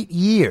 8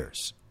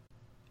 years,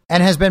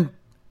 and has been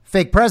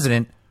fake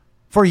president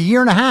for a year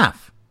and a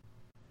half.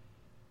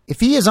 If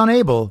he is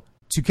unable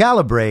to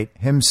calibrate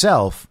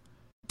himself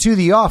to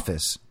the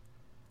office,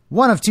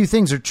 one of two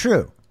things are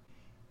true.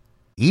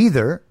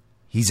 Either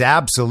he's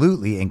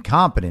absolutely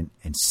incompetent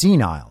and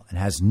senile and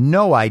has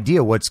no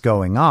idea what's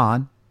going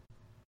on,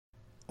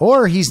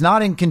 or he's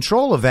not in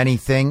control of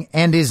anything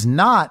and is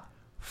not,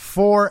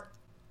 for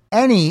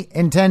any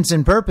intents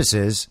and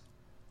purposes,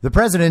 the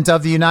president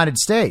of the United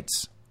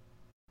States.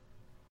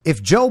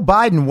 If Joe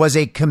Biden was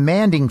a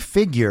commanding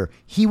figure,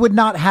 he would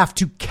not have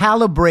to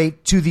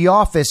calibrate to the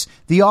office.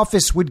 The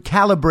office would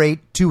calibrate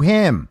to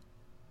him,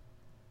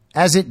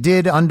 as it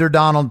did under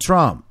Donald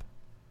Trump.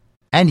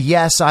 And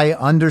yes, I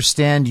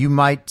understand you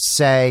might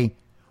say,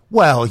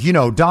 well, you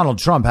know, Donald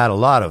Trump had a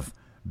lot of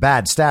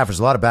bad staffers,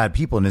 a lot of bad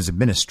people in his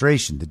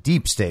administration. The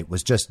deep state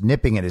was just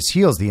nipping at his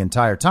heels the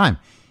entire time.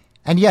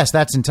 And yes,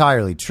 that's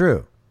entirely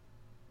true.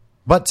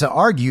 But to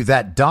argue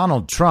that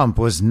Donald Trump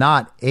was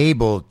not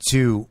able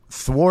to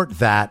thwart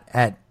that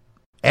at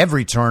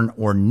every turn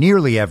or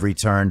nearly every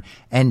turn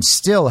and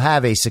still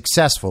have a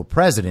successful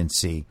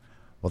presidency,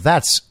 well,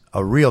 that's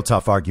a real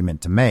tough argument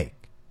to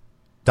make.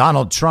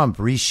 Donald Trump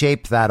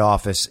reshaped that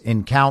office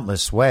in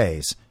countless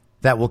ways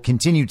that will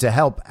continue to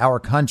help our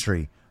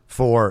country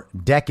for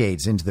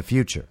decades into the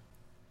future.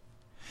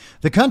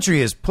 The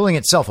country is pulling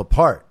itself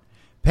apart.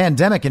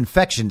 Pandemic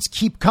infections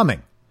keep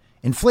coming.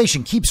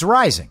 Inflation keeps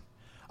rising.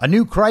 A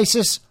new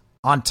crisis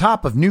on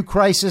top of new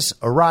crisis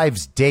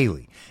arrives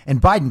daily,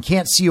 and Biden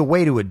can't see a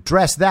way to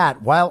address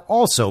that while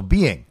also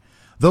being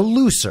the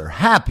looser,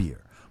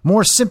 happier,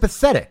 more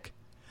sympathetic,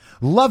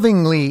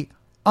 lovingly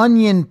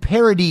onion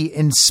parody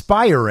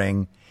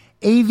inspiring,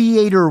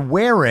 aviator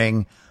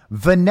wearing,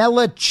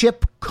 vanilla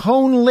chip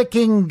cone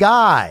licking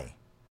guy.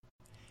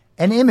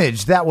 An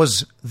image that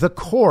was the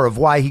core of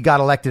why he got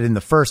elected in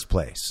the first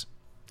place.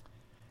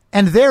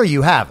 And there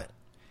you have it.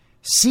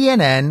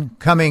 CNN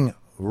coming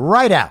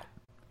right out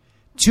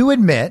to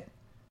admit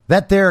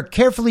that their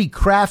carefully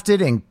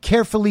crafted and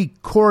carefully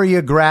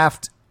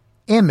choreographed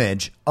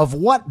image of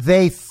what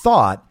they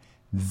thought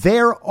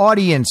their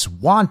audience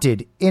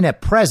wanted in a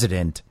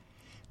president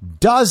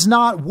does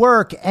not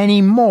work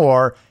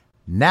anymore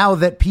now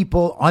that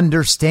people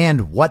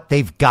understand what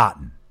they've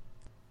gotten.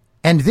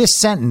 And this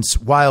sentence,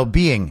 while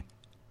being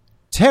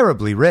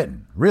terribly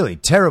written, really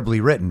terribly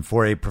written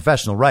for a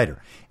professional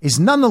writer, is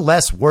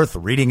nonetheless worth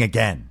reading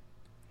again.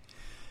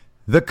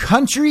 The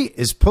country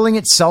is pulling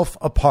itself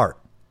apart.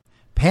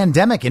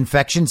 Pandemic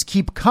infections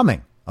keep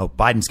coming. Oh,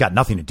 Biden's got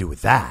nothing to do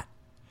with that.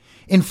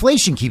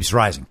 Inflation keeps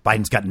rising.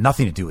 Biden's got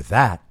nothing to do with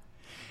that.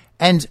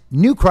 And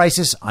new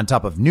crisis on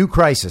top of new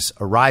crisis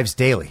arrives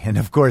daily. And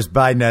of course,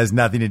 Biden has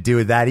nothing to do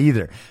with that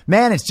either.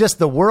 Man, it's just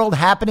the world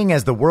happening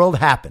as the world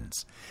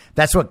happens.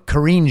 That's what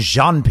Karine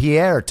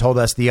Jean-Pierre told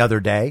us the other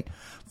day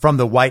from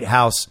the White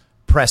House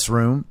press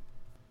room.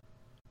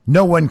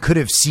 No one could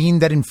have seen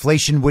that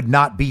inflation would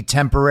not be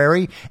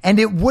temporary, and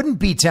it wouldn't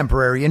be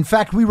temporary. In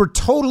fact, we were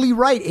totally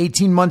right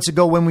 18 months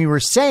ago when we were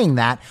saying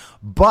that.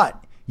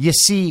 But you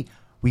see,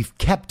 we've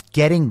kept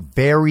getting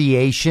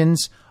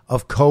variations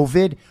of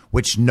COVID,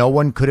 which no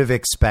one could have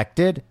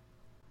expected.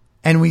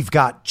 And we've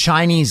got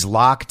Chinese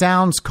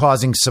lockdowns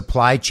causing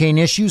supply chain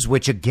issues,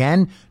 which,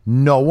 again,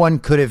 no one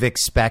could have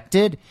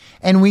expected.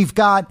 And we've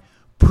got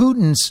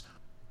Putin's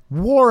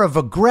war of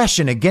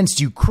aggression against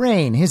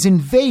Ukraine, his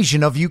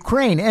invasion of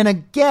Ukraine. And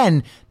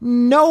again,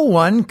 no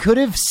one could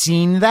have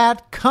seen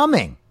that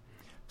coming.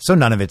 So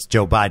none of it's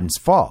Joe Biden's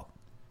fault.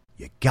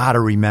 You got to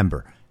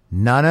remember,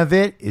 none of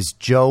it is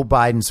Joe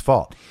Biden's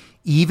fault.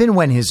 Even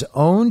when his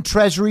own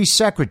Treasury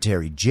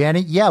Secretary,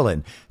 Janet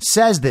Yellen,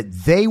 says that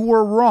they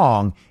were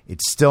wrong,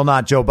 it's still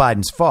not Joe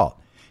Biden's fault.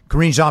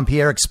 Karine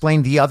Jean-Pierre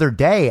explained the other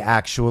day,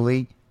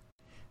 actually,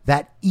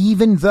 that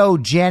even though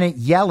Janet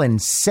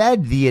Yellen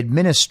said the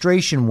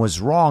administration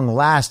was wrong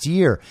last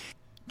year,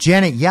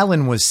 Janet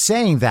Yellen was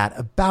saying that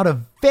about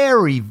a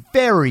very,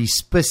 very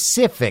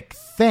specific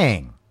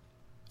thing.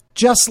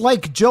 Just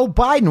like Joe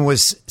Biden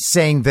was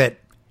saying that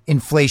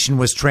inflation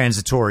was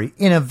transitory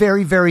in a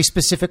very, very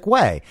specific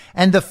way.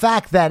 And the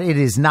fact that it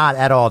is not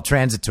at all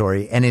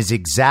transitory and is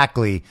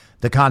exactly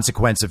the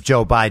consequence of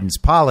Joe Biden's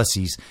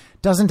policies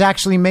doesn't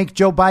actually make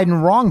Joe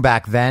Biden wrong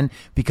back then,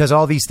 because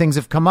all these things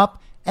have come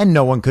up and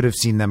no one could have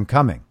seen them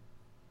coming.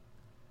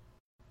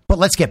 But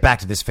let's get back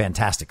to this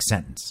fantastic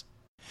sentence.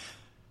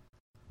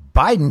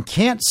 Biden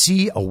can't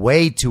see a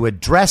way to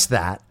address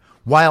that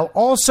while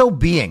also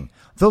being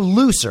the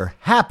looser,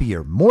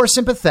 happier, more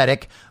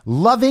sympathetic,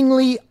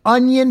 lovingly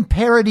onion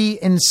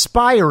parody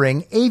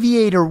inspiring,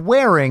 aviator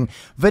wearing,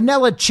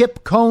 vanilla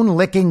chip cone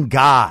licking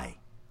guy.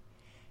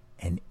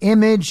 An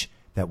image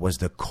that was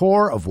the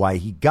core of why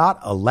he got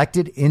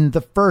elected in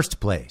the first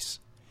place.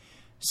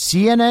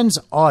 CNN's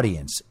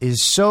audience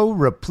is so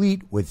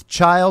replete with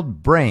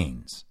child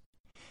brains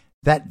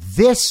that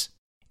this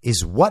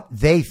is what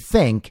they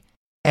think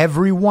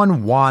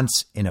everyone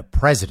wants in a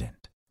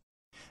president.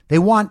 They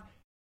want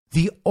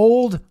the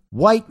old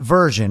white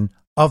version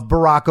of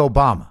Barack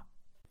Obama.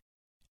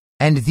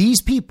 And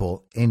these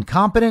people,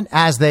 incompetent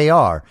as they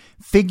are,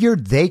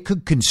 figured they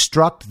could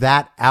construct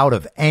that out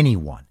of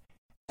anyone.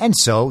 And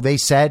so they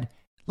said,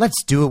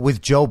 let's do it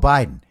with Joe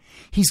Biden.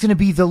 He's going to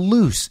be the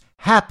loose,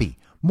 happy,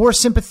 more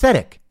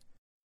sympathetic,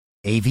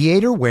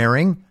 aviator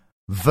wearing,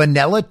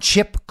 vanilla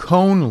chip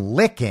cone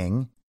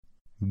licking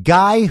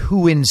guy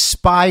who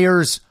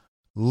inspires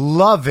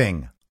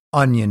loving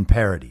onion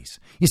parodies.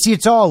 You see,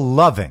 it's all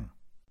loving.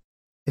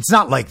 It's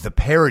not like the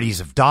parodies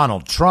of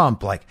Donald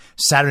Trump, like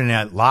Saturday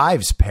Night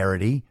Live's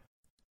parody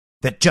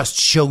that just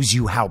shows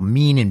you how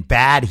mean and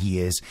bad he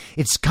is.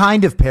 It's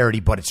kind of parody,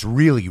 but it's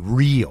really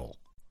real.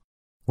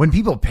 When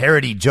people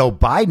parody Joe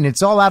Biden,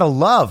 it's all out of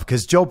love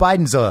because Joe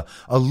Biden's a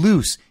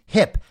loose,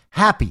 hip,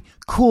 happy,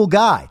 cool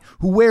guy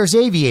who wears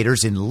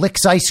aviators and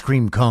licks ice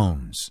cream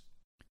cones.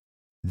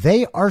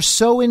 They are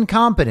so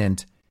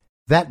incompetent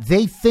that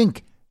they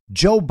think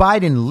Joe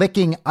Biden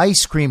licking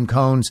ice cream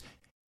cones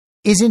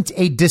isn't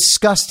a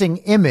disgusting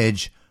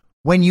image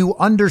when you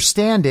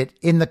understand it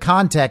in the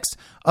context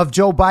of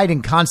Joe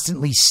Biden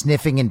constantly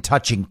sniffing and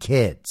touching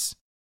kids.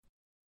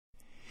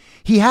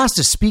 He has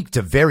to speak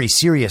to very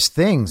serious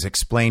things,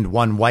 explained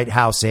one White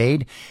House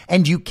aide,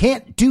 and you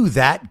can't do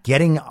that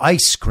getting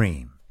ice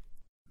cream.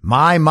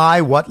 My,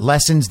 what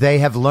lessons they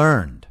have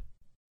learned.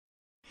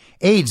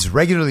 Aides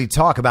regularly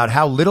talk about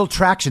how little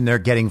traction they're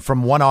getting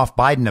from one-off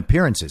Biden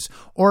appearances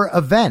or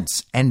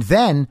events, and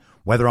then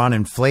whether on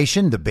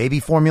inflation, the baby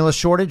formula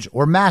shortage,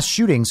 or mass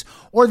shootings,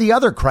 or the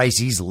other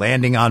crises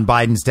landing on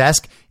Biden's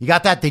desk. You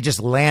got that? They just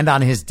land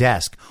on his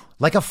desk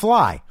like a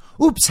fly.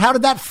 Oops, how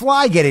did that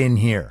fly get in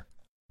here?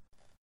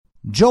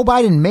 Joe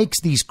Biden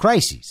makes these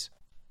crises.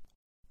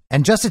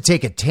 And just to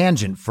take a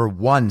tangent for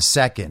 1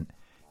 second,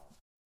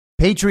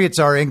 Patriots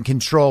Are in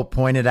Control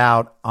pointed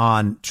out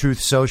on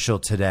Truth Social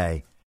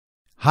today,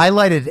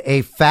 highlighted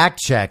a fact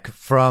check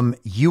from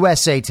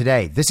USA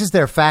Today. This is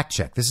their fact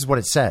check. This is what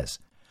it says.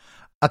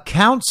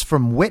 Accounts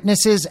from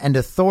witnesses and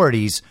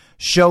authorities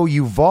show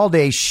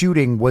Uvalde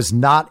shooting was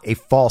not a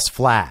false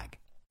flag.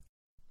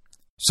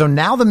 So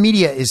now the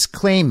media is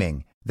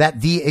claiming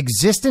that the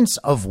existence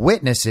of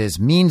witnesses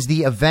means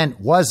the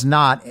event was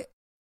not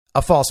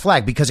a false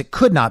flag, because it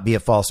could not be a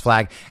false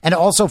flag. And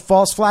also,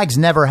 false flags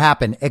never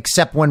happen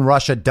except when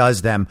Russia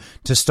does them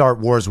to start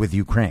wars with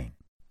Ukraine.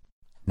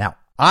 Now,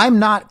 I'm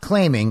not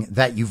claiming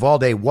that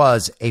Uvalde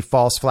was a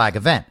false flag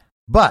event,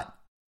 but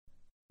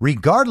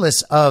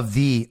regardless of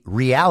the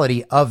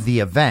reality of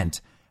the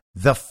event,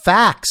 the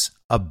facts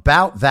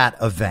about that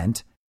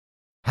event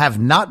have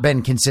not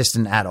been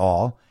consistent at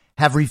all,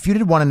 have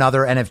refuted one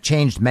another, and have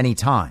changed many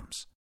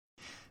times.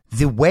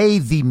 The way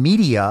the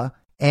media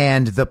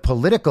and the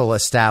political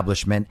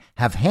establishment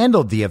have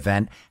handled the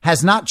event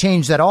has not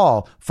changed at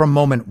all from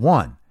moment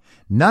one.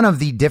 None of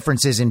the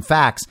differences in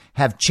facts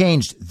have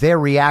changed their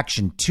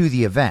reaction to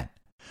the event,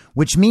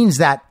 which means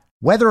that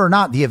whether or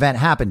not the event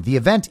happened, the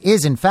event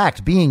is in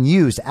fact being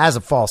used as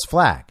a false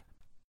flag.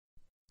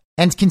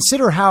 And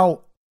consider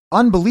how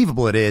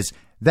unbelievable it is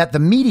that the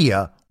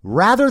media,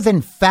 rather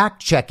than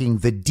fact-checking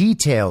the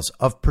details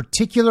of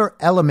particular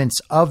elements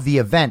of the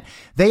event,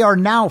 they are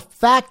now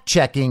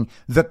fact-checking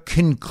the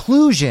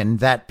conclusion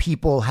that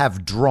people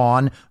have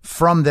drawn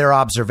from their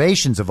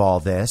observations of all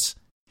this,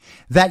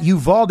 that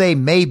Uvalde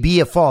may be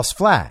a false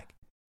flag.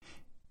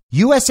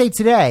 USA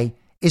Today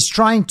is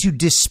trying to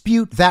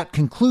dispute that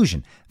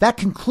conclusion. That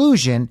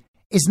conclusion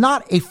is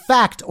not a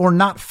fact or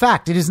not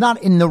fact. It is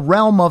not in the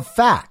realm of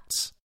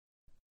facts.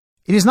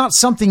 It is not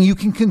something you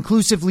can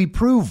conclusively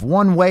prove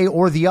one way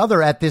or the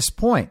other at this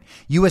point.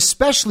 You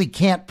especially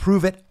can't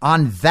prove it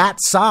on that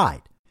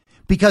side,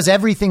 because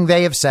everything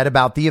they have said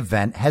about the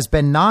event has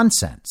been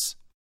nonsense.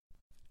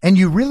 And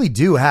you really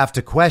do have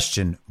to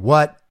question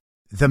what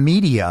the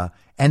media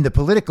and the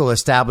political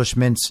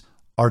establishments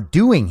are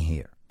doing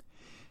here.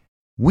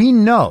 We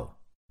know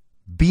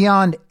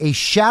beyond a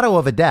shadow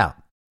of a doubt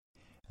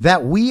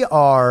that we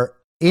are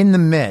in the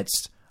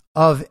midst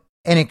of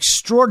an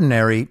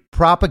extraordinary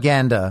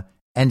propaganda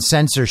and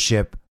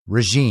censorship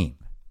regime.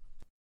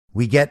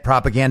 We get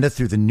propaganda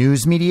through the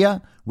news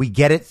media. We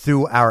get it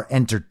through our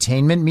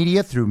entertainment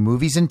media, through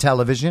movies and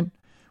television.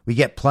 We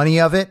get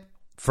plenty of it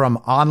from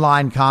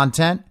online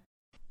content.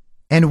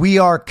 And we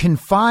are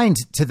confined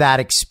to that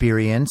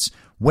experience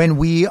when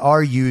we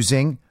are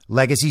using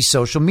legacy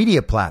social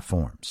media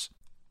platforms.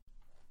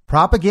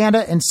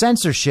 Propaganda and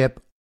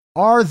censorship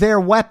are their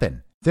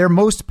weapon. Their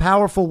most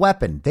powerful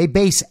weapon. They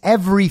base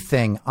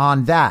everything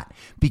on that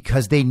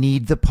because they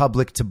need the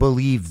public to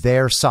believe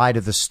their side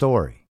of the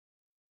story.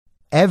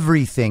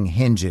 Everything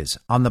hinges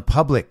on the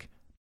public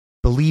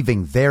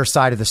believing their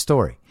side of the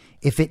story.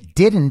 If it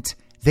didn't,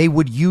 they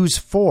would use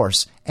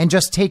force and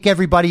just take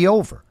everybody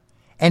over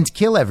and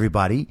kill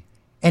everybody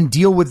and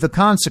deal with the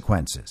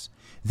consequences.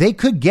 They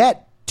could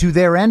get to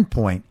their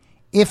endpoint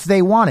if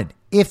they wanted,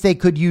 if they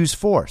could use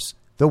force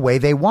the way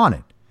they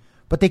wanted.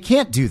 But they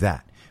can't do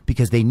that,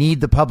 because they need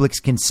the public's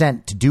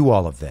consent to do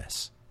all of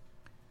this.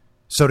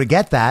 So to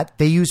get that,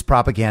 they use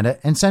propaganda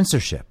and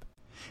censorship.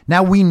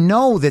 Now, we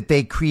know that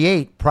they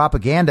create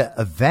propaganda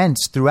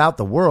events throughout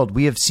the world.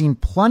 We have seen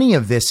plenty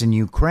of this in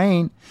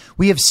Ukraine.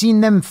 We have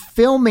seen them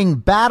filming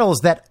battles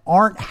that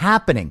aren't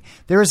happening.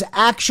 There is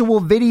actual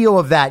video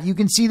of that. You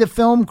can see the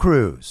film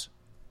crews.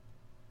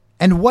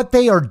 And what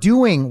they are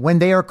doing when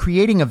they are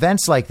creating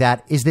events like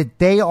that is that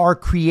they are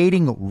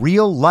creating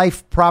real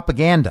life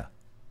propaganda.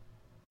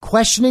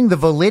 Questioning the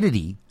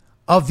validity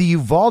of the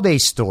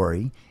Uvalde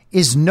story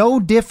is no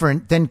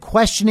different than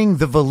questioning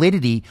the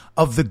validity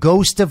of the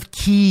ghost of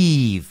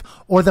Kyiv,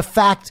 or the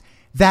fact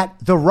that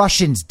the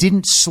Russians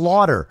didn't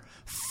slaughter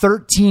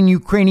 13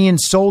 Ukrainian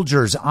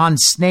soldiers on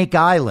Snake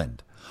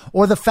Island,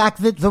 or the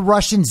fact that the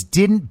Russians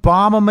didn't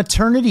bomb a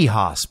maternity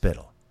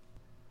hospital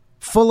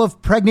full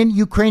of pregnant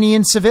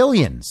Ukrainian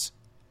civilians.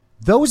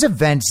 Those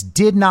events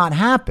did not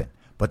happen,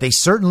 but they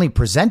certainly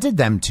presented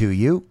them to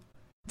you.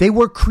 They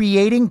were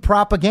creating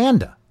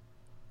propaganda.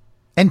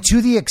 And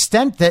to the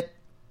extent that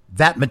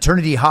that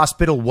maternity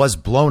hospital was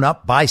blown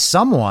up by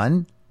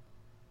someone,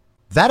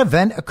 that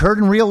event occurred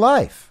in real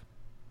life.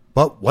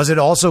 But was it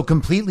also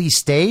completely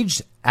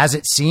staged, as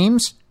it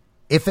seems?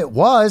 If it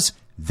was,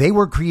 they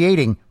were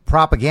creating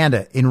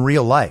propaganda in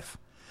real life.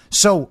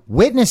 So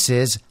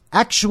witnesses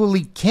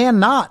actually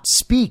cannot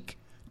speak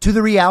to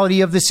the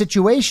reality of the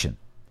situation.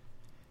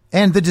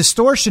 And the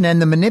distortion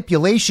and the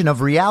manipulation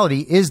of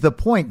reality is the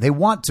point. They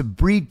want to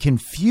breed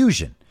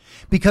confusion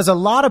because a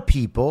lot of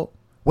people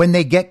when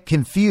they get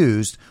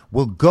confused,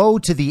 will go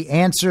to the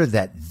answer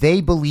that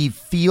they believe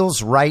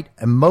feels right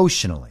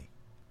emotionally.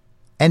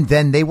 And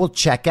then they will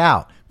check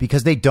out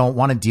because they don't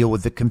want to deal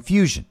with the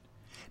confusion.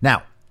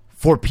 Now,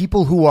 for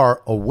people who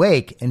are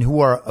awake and who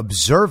are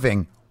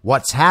observing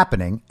what's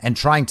happening and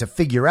trying to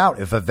figure out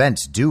if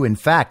events do in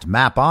fact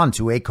map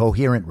onto a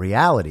coherent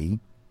reality,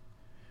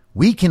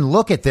 we can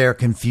look at their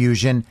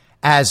confusion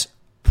as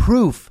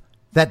proof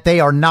that they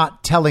are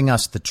not telling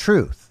us the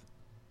truth.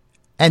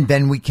 And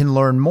then we can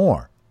learn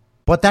more.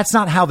 But that's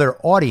not how their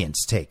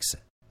audience takes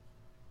it.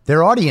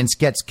 Their audience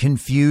gets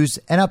confused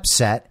and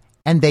upset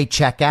and they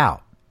check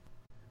out.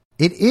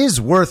 It is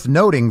worth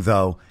noting,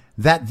 though,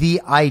 that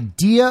the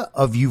idea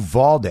of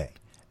Uvalde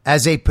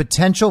as a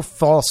potential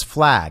false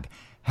flag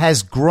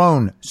has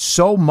grown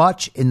so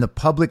much in the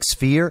public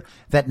sphere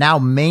that now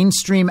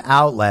mainstream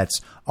outlets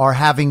are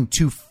having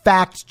to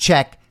fact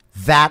check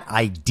that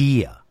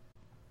idea.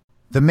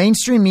 The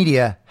mainstream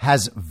media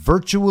has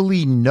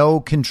virtually no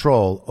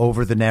control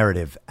over the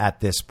narrative at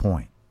this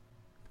point.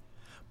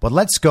 But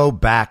let's go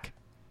back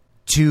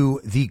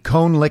to the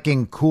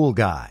cone-licking cool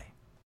guy.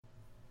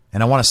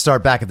 And I want to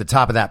start back at the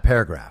top of that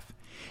paragraph.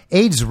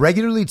 Aides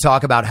regularly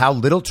talk about how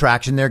little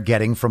traction they're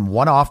getting from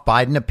one-off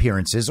Biden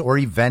appearances or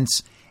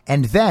events,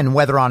 and then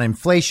whether on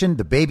inflation,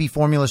 the baby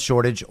formula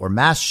shortage, or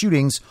mass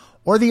shootings,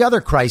 or the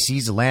other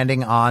crises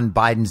landing on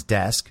Biden's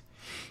desk,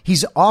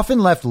 he's often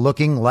left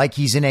looking like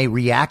he's in a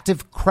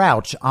reactive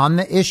crouch on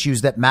the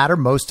issues that matter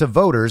most to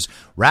voters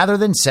rather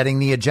than setting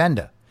the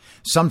agenda.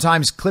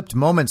 Sometimes clipped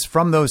moments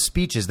from those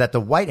speeches that the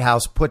White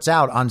House puts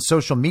out on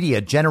social media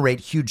generate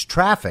huge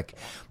traffic,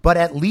 but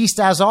at least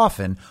as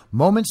often,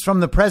 moments from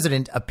the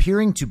president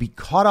appearing to be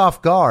caught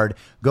off guard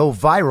go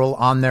viral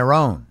on their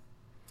own.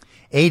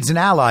 Aides and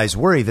allies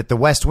worry that the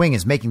West Wing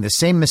is making the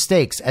same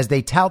mistakes as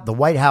they tout the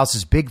White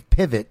House's big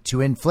pivot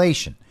to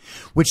inflation,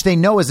 which they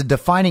know is a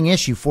defining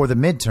issue for the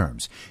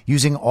midterms,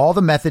 using all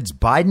the methods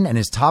Biden and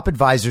his top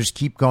advisors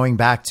keep going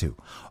back to: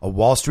 a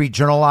Wall Street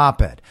Journal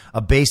op-ed, a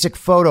basic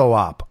photo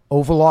op,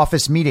 Oval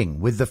Office meeting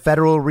with the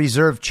Federal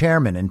Reserve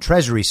Chairman and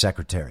Treasury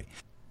Secretary,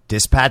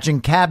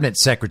 dispatching cabinet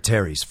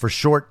secretaries for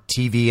short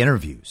TV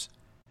interviews.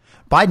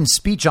 Biden's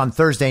speech on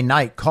Thursday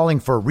night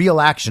calling for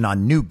real action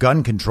on new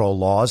gun control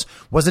laws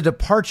was a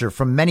departure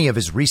from many of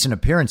his recent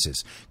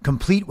appearances,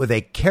 complete with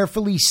a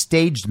carefully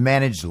staged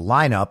managed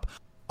lineup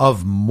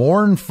of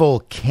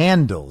mournful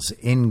candles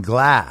in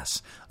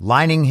glass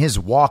lining his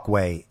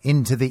walkway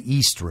into the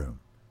East Room.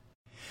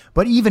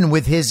 But even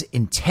with his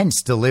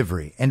intense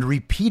delivery and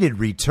repeated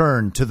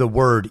return to the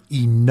word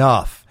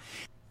enough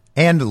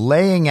and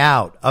laying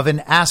out of an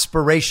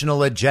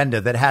aspirational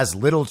agenda that has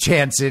little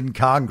chance in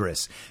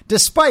Congress,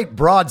 despite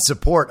broad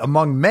support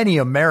among many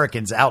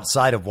Americans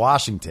outside of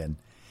Washington,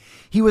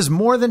 he was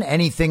more than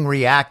anything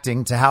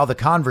reacting to how the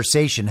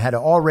conversation had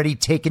already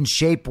taken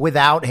shape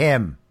without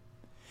him.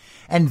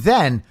 And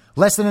then,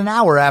 less than an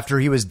hour after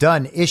he was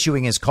done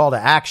issuing his call to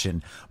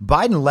action,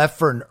 Biden left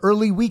for an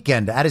early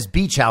weekend at his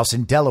beach house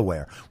in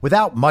Delaware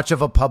without much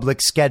of a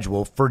public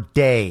schedule for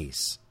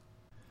days.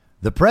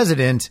 The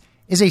president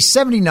is a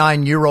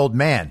 79-year-old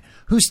man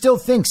who still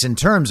thinks in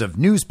terms of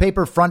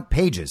newspaper front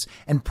pages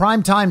and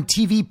primetime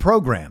TV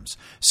programs,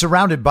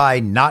 surrounded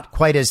by not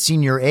quite as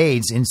senior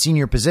aides in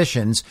senior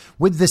positions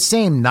with the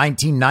same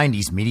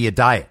 1990s media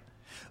diet.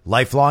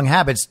 Lifelong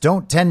habits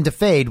don't tend to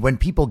fade when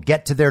people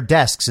get to their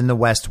desks in the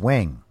West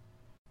Wing.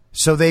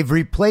 So they've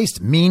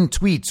replaced mean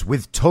tweets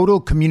with total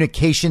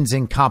communications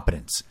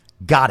incompetence.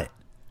 Got it.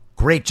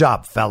 Great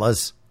job,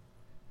 fellas.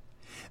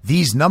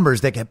 These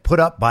numbers that get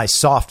put up by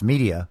soft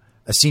media,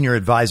 a senior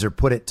advisor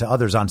put it to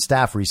others on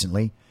staff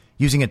recently,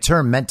 using a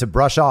term meant to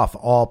brush off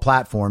all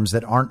platforms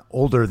that aren't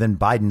older than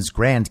Biden's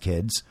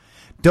grandkids,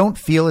 don't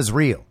feel as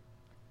real.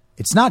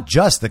 It's not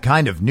just the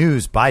kind of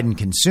news Biden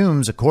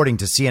consumes, according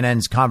to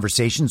CNN's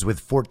conversations with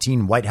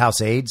 14 White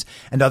House aides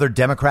and other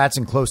Democrats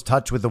in close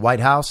touch with the White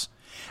House.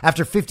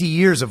 After 50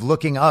 years of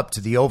looking up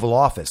to the Oval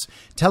Office,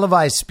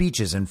 televised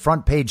speeches and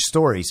front page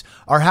stories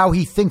are how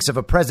he thinks of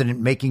a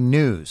president making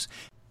news,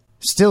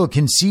 still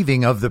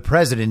conceiving of the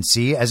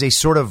presidency as a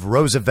sort of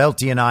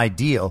Rooseveltian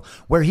ideal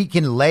where he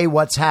can lay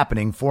what's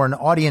happening for an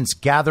audience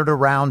gathered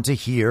around to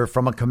hear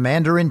from a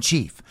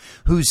commander-in-chief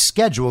whose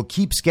schedule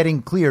keeps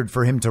getting cleared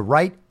for him to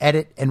write,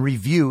 edit, and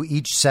review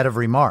each set of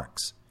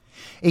remarks.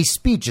 A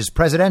speech is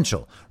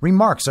presidential.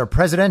 Remarks are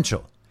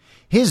presidential.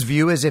 His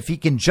view is if he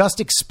can just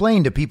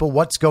explain to people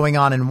what's going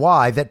on and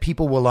why, that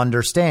people will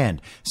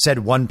understand, said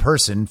one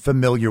person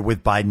familiar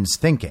with Biden's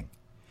thinking.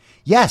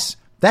 Yes,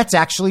 that's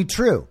actually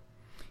true.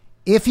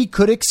 If he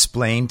could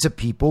explain to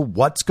people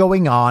what's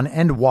going on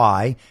and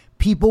why,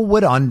 people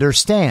would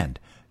understand,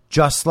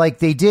 just like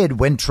they did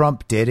when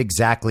Trump did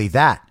exactly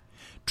that.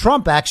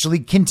 Trump actually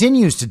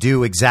continues to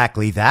do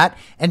exactly that,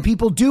 and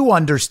people do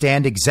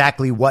understand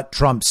exactly what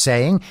Trump's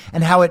saying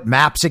and how it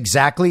maps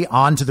exactly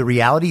onto the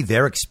reality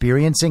they're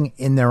experiencing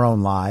in their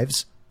own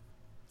lives.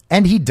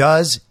 And he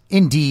does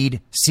indeed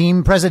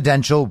seem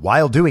presidential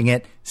while doing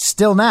it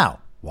still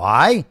now.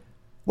 Why?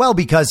 Well,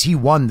 because he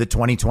won the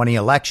 2020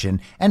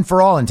 election and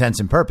for all intents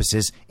and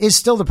purposes is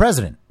still the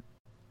president.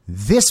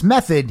 this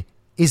method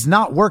is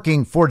not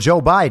working for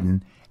Joe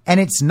Biden, and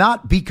it's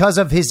not because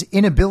of his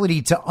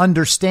inability to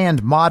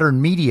understand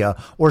modern media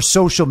or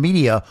social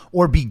media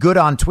or be good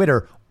on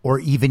Twitter or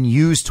even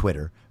use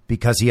Twitter,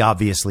 because he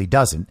obviously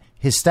doesn't.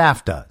 His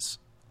staff does.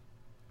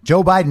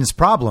 Joe Biden's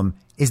problem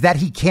is that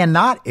he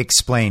cannot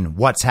explain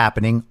what's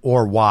happening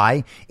or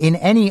why in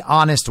any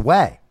honest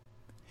way.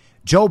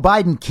 Joe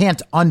Biden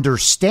can't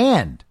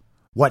understand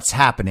what's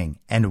happening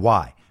and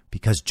why,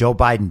 because Joe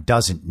Biden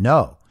doesn't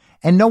know.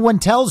 And no one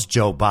tells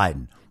Joe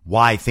Biden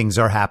why things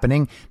are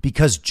happening,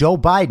 because Joe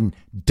Biden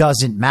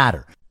doesn't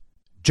matter.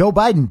 Joe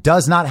Biden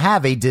does not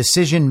have a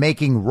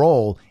decision-making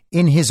role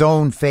in his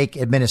own fake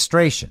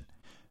administration.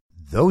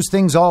 Those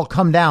things all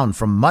come down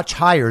from much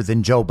higher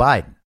than Joe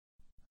Biden.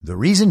 The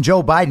reason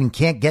Joe Biden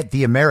can't get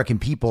the American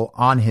people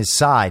on his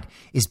side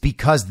is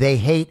because they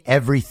hate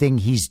everything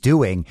he's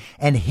doing,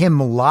 and him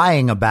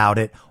lying about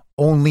it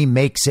only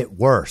makes it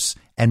worse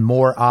and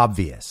more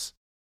obvious.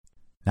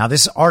 Now,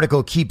 this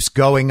article keeps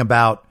going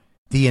about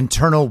the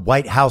internal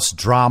White House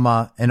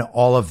drama and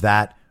all of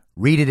that.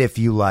 Read it if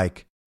you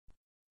like.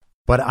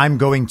 But I'm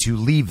going to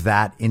leave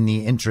that in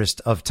the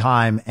interest of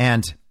time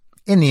and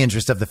in the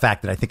interest of the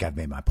fact that I think I've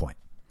made my point.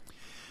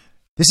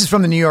 This is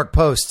from the New York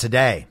Post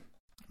today.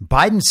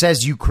 Biden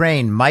says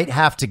Ukraine might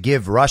have to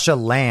give Russia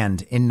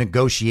land in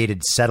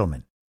negotiated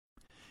settlement,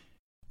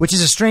 which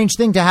is a strange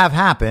thing to have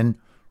happen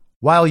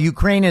while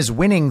Ukraine is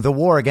winning the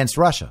war against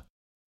Russia.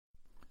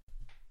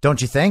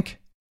 Don't you think?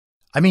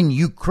 I mean,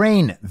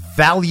 Ukraine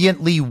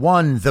valiantly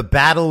won the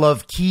Battle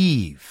of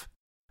Kyiv.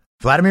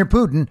 Vladimir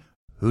Putin,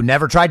 who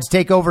never tried to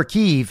take over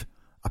Kyiv,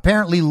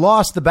 apparently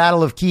lost the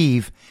Battle of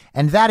Kyiv,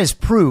 and that is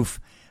proof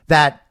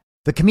that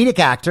the comedic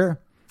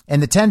actor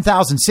and the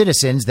 10,000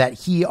 citizens that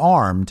he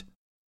armed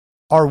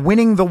are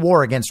winning the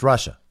war against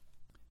Russia.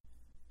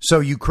 So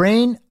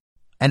Ukraine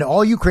and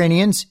all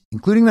Ukrainians,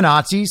 including the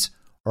Nazis,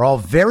 are all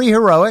very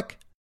heroic.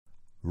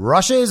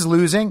 Russia is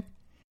losing,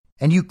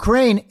 and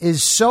Ukraine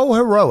is so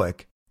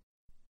heroic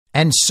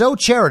and so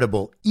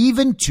charitable,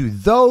 even to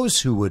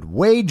those who would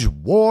wage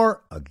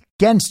war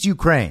against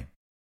Ukraine,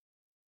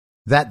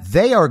 that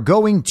they are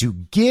going to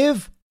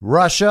give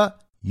Russia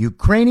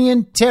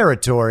Ukrainian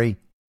territory,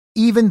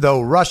 even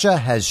though Russia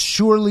has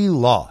surely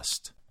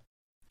lost.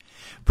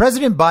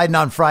 President Biden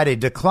on Friday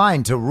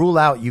declined to rule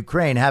out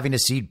Ukraine having to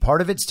cede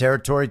part of its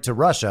territory to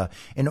Russia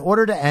in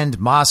order to end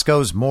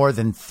Moscow's more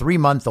than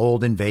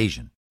 3-month-old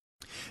invasion.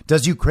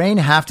 Does Ukraine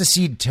have to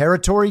cede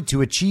territory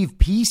to achieve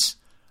peace?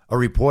 A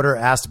reporter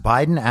asked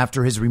Biden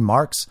after his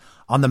remarks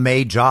on the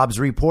May jobs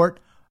report.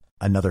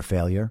 Another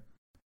failure.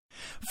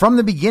 From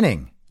the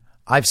beginning,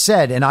 I've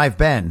said, and I've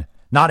been,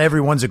 not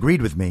everyone's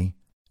agreed with me,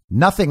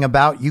 nothing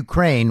about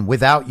Ukraine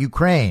without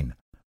Ukraine.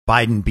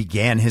 Biden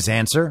began his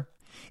answer.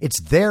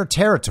 It's their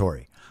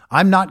territory.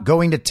 I'm not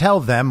going to tell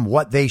them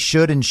what they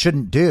should and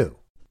shouldn't do.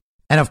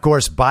 And of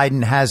course,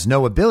 Biden has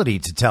no ability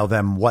to tell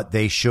them what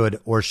they should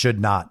or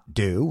should not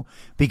do,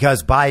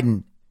 because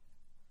Biden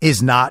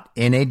is not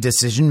in a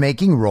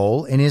decision-making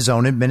role in his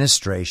own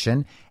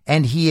administration,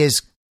 and he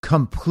is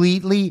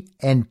completely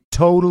and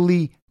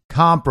totally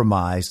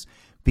compromised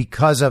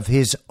because of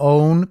his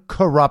own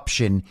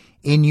corruption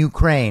in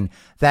Ukraine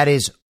that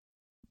is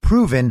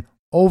proven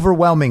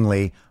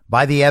overwhelmingly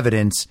by the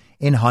evidence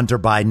in Hunter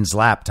Biden's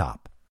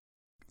laptop.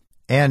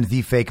 And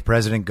the fake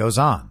president goes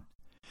on.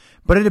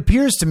 But it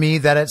appears to me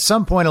that at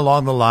some point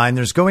along the line,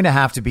 there's going to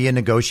have to be a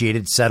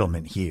negotiated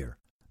settlement here,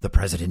 the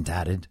president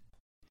added.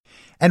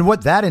 And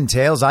what that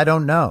entails, I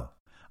don't know.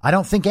 I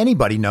don't think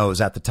anybody knows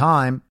at the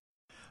time.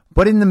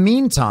 But in the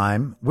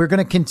meantime, we're going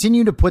to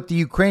continue to put the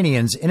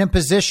Ukrainians in a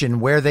position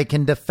where they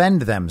can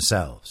defend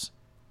themselves.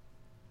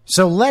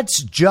 So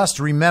let's just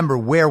remember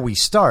where we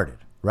started,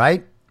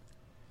 right?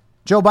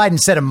 Joe Biden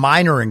said a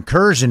minor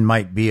incursion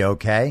might be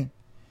okay.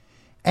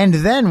 And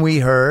then we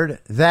heard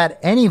that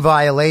any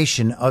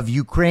violation of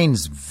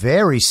Ukraine's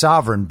very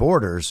sovereign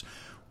borders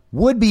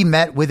would be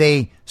met with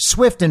a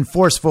swift and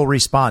forceful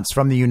response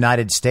from the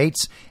United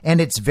States and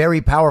its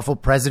very powerful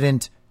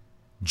president,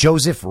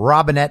 Joseph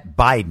Robinette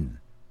Biden.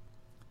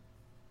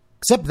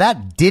 Except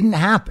that didn't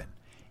happen.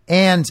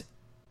 And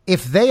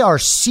if they are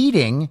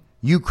ceding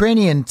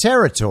Ukrainian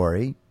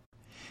territory,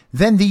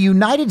 then the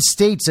United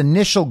States'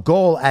 initial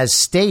goal, as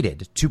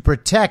stated, to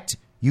protect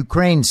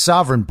Ukraine's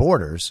sovereign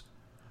borders,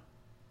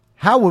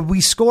 how would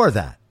we score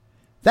that?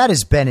 That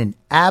has been an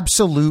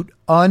absolute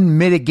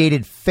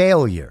unmitigated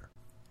failure.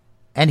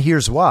 And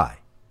here's why.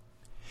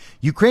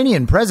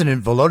 Ukrainian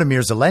President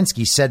Volodymyr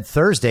Zelensky said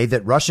Thursday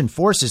that Russian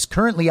forces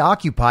currently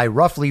occupy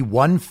roughly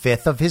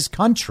 1/5 of his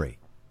country.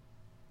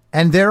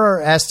 And there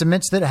are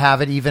estimates that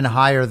have it even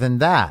higher than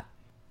that.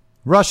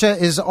 Russia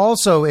is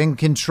also in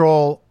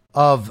control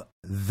of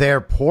their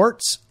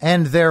ports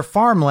and their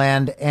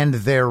farmland and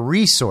their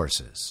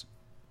resources.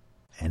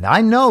 And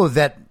I know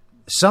that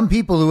some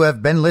people who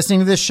have been listening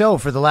to this show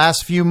for the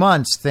last few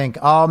months think,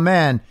 oh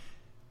man,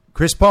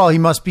 Chris Paul, he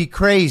must be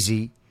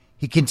crazy.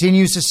 He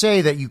continues to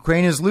say that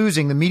Ukraine is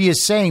losing. The media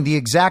is saying the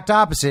exact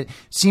opposite.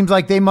 Seems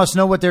like they must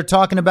know what they're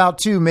talking about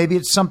too. Maybe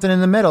it's something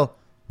in the middle.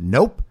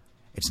 Nope.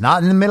 It's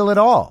not in the middle at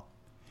all.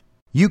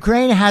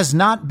 Ukraine has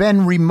not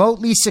been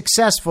remotely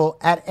successful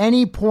at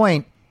any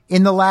point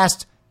in the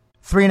last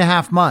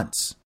 3.5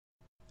 months.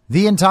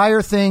 The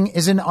entire thing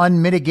is an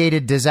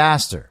unmitigated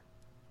disaster.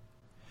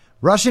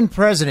 Russian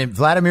President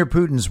Vladimir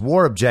Putin's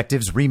war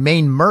objectives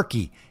remain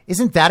murky.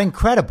 Isn't that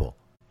incredible?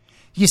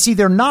 You see,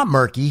 they're not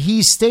murky.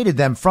 He's stated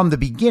them from the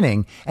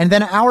beginning, and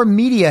then our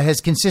media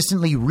has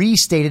consistently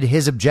restated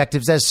his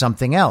objectives as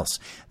something else.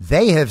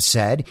 They have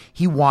said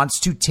he wants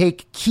to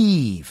take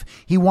Kyiv.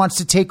 He wants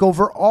to take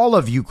over all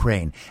of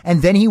Ukraine,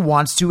 and then he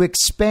wants to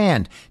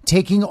expand,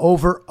 taking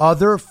over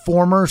other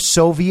former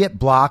Soviet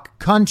bloc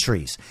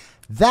countries.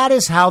 That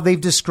is how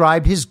they've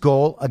described his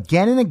goal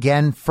again and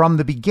again from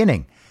the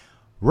beginning.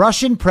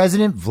 Russian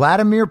President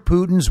Vladimir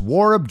Putin's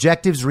war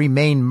objectives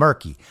remain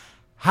murky.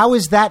 How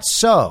is that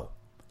so?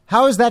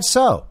 How is that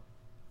so?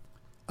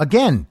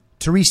 Again,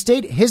 to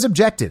restate his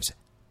objectives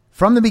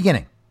from the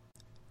beginning: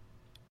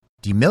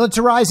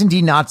 demilitarize and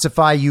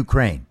denazify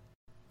Ukraine,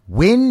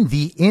 win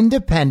the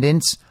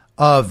independence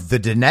of the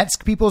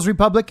Donetsk People's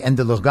Republic and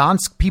the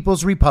Lugansk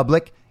People's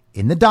Republic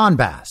in the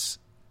Donbass,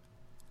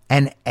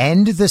 and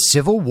end the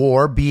civil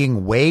war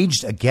being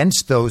waged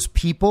against those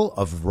people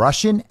of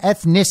Russian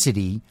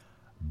ethnicity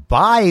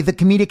by the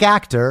comedic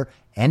actor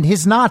and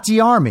his Nazi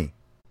army.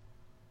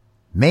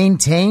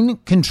 Maintain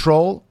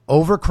control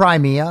over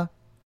Crimea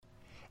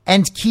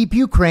and keep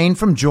Ukraine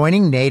from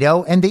joining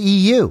NATO and the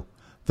EU.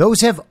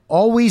 Those have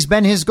always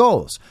been his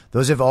goals.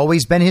 Those have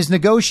always been his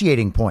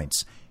negotiating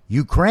points.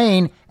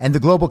 Ukraine and the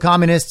global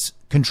communists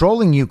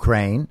controlling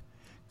Ukraine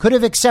could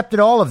have accepted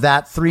all of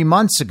that 3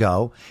 months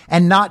ago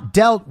and not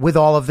dealt with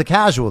all of the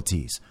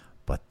casualties,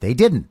 but they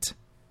didn't.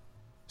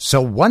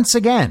 So once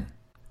again,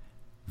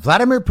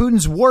 Vladimir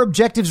Putin's war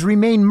objectives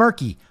remain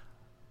murky.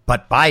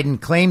 But Biden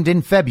claimed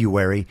in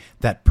February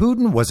that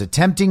Putin was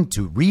attempting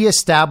to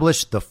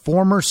reestablish the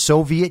former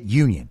Soviet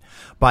Union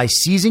by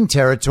seizing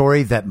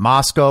territory that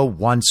Moscow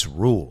once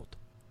ruled.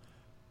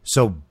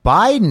 So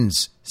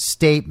Biden's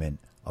statement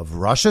of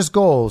Russia's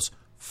goals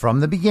from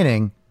the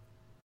beginning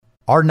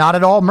are not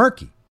at all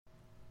murky.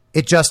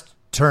 It just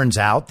turns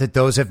out that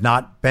those have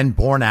not been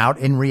borne out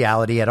in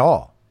reality at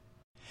all.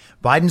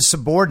 Biden's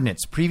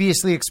subordinates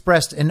previously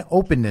expressed an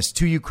openness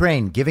to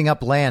Ukraine giving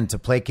up land to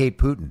placate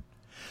Putin.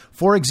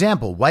 For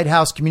example, White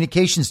House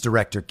Communications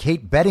Director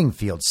Kate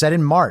Bedingfield said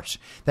in March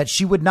that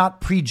she would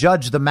not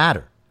prejudge the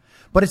matter.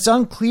 But it's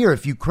unclear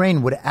if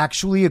Ukraine would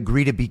actually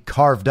agree to be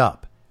carved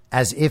up,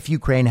 as if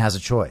Ukraine has a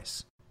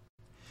choice.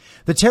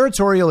 The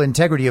territorial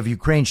integrity of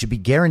Ukraine should be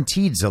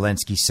guaranteed,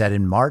 Zelensky said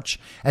in March,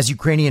 as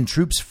Ukrainian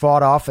troops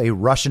fought off a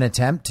Russian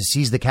attempt to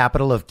seize the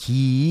capital of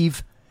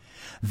Kyiv.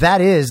 That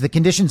is, the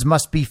conditions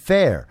must be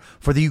fair,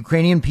 for the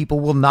Ukrainian people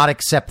will not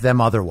accept them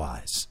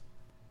otherwise.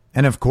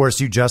 And of course,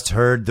 you just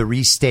heard the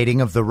restating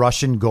of the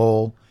Russian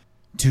goal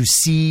to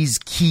seize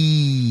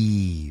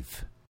Kyiv.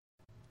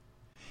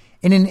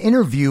 In an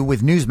interview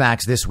with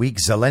Newsmax this week,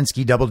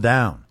 Zelensky doubled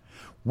down.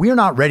 We're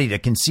not ready to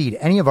concede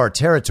any of our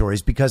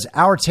territories because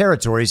our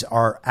territories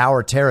are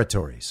our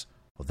territories.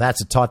 Well,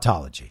 that's a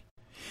tautology.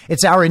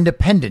 It's our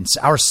independence,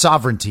 our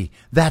sovereignty.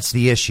 That's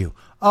the issue.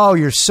 Oh,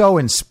 you're so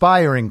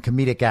inspiring,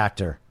 comedic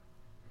actor.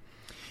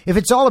 If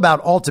it's all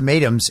about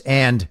ultimatums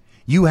and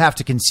you have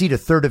to concede a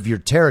third of your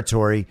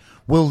territory,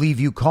 we'll leave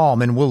you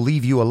calm and we'll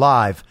leave you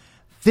alive,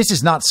 this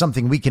is not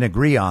something we can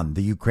agree on,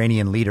 the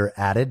Ukrainian leader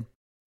added.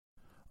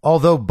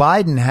 Although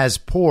Biden has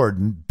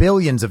poured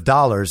billions of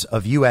dollars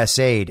of U.S.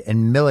 aid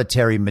and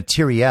military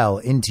materiel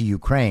into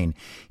Ukraine,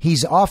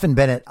 he's often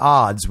been at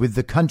odds with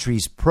the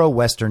country's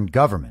pro-Western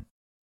government.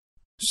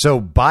 So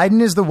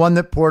Biden is the one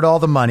that poured all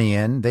the money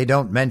in. They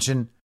don't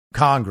mention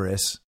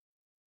Congress.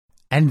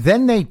 And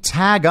then they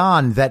tag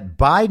on that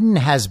Biden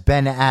has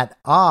been at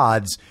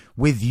odds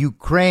with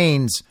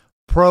Ukraine's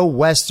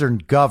pro-Western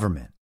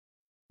government.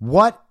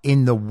 What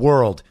in the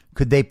world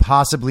could they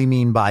possibly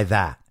mean by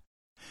that?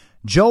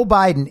 Joe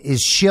Biden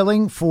is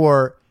shilling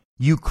for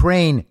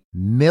Ukraine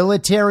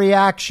military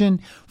action,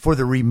 for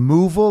the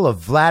removal of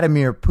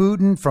Vladimir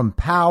Putin from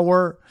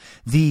power,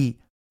 the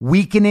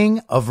weakening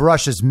of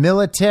Russia's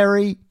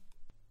military,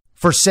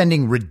 for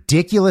sending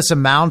ridiculous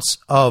amounts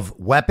of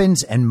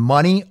weapons and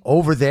money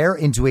over there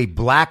into a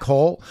black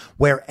hole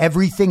where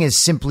everything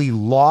is simply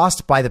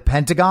lost by the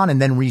Pentagon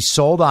and then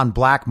resold on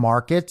black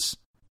markets?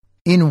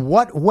 In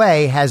what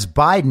way has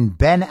Biden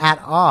been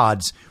at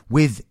odds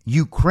with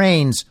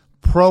Ukraine's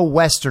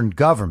pro-Western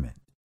government?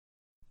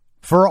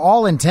 For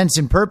all intents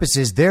and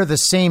purposes, they're the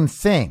same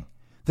thing.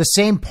 The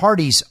same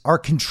parties are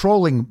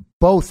controlling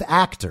both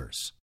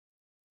actors.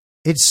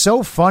 It's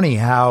so funny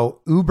how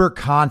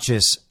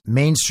uber-conscious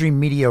mainstream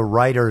media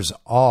writers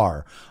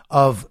are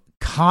of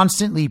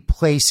constantly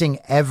placing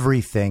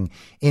everything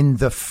in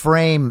the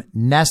frame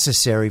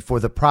necessary for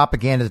the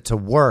propaganda to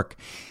work.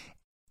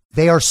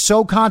 They are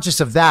so conscious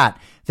of that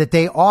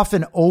they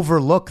often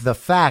overlook the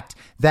fact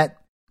that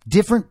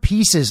different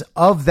pieces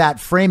of that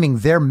framing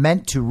they're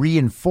meant to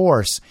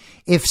reinforce,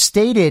 if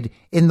stated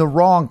in the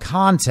wrong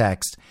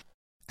context,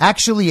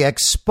 actually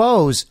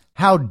expose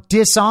how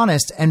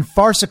dishonest and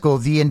farcical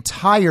the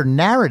entire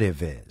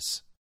narrative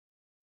is.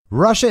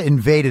 Russia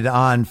invaded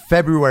on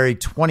February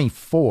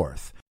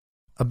 24th,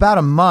 about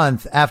a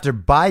month after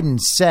Biden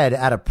said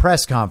at a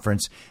press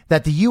conference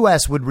that the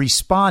U.S. would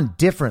respond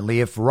differently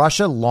if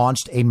Russia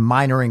launched a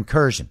minor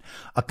incursion,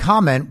 a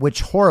comment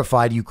which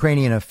horrified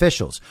Ukrainian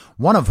officials,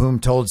 one of whom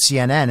told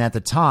CNN at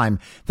the time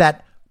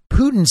that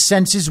Putin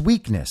senses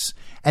weakness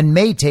and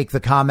may take the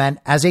comment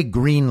as a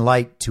green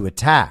light to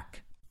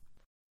attack.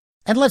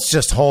 And let's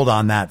just hold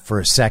on that for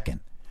a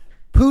second.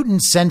 Putin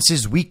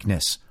senses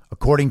weakness,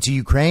 according to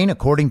Ukraine,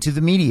 according to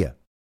the media.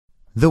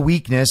 The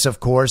weakness,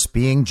 of course,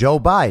 being Joe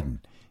Biden.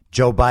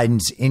 Joe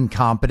Biden's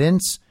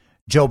incompetence,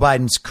 Joe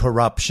Biden's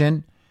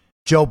corruption,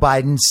 Joe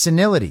Biden's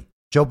senility,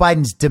 Joe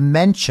Biden's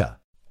dementia,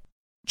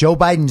 Joe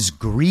Biden's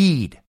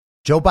greed,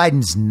 Joe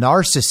Biden's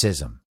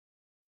narcissism.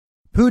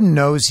 Putin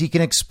knows he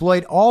can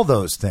exploit all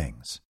those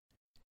things.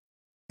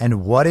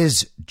 And what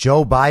is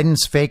Joe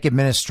Biden's fake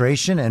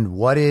administration and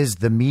what is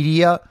the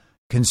media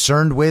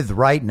concerned with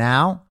right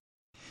now?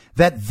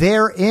 That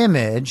their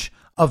image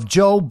of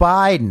Joe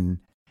Biden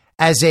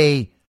as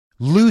a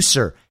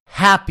looser,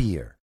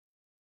 happier,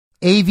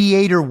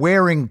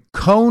 aviator-wearing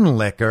cone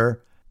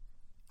licker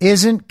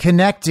isn't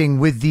connecting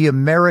with the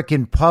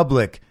American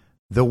public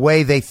the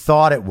way they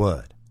thought it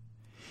would.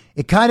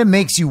 It kind of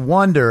makes you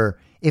wonder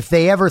if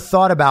they ever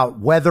thought about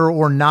whether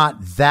or not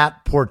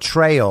that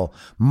portrayal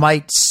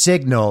might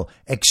signal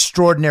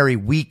extraordinary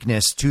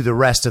weakness to the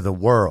rest of the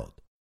world.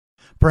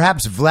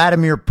 Perhaps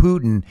Vladimir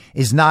Putin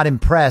is not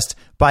impressed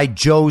by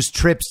Joe's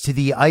trips to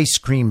the ice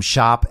cream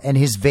shop and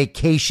his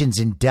vacations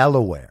in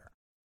Delaware.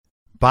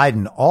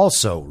 Biden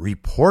also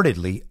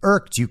reportedly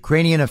irked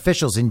Ukrainian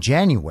officials in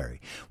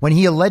January when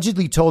he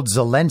allegedly told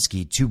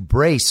Zelensky to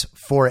brace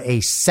for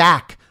a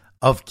sack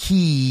of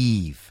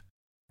Kyiv.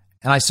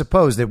 And I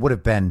suppose it would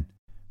have been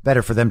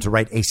better for them to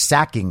write a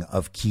sacking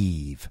of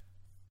Kyiv.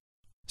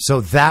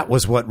 So that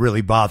was what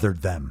really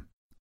bothered them.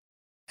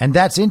 And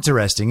that's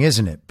interesting,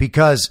 isn't it?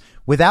 Because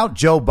without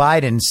Joe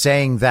Biden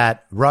saying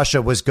that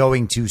Russia was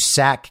going to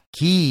sack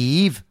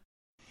Kyiv,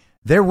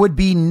 there would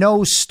be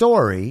no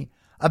story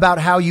about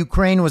how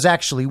Ukraine was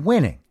actually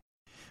winning.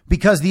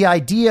 Because the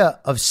idea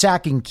of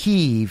sacking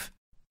Kyiv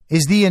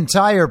is the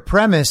entire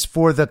premise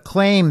for the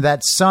claim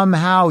that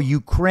somehow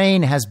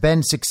Ukraine has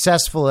been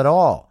successful at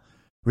all.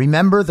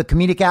 Remember, the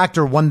comedic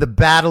actor won the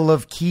Battle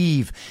of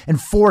Kyiv and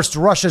forced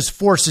Russia's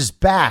forces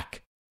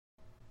back.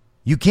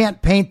 You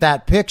can't paint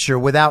that picture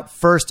without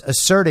first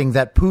asserting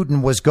that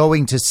Putin was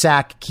going to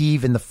sack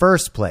Kyiv in the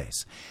first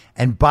place.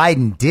 And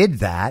Biden did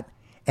that,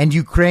 and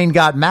Ukraine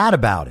got mad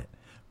about it.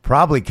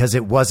 Probably because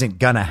it wasn't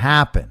going to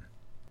happen.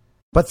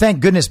 But thank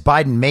goodness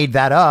Biden made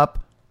that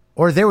up,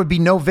 or there would be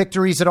no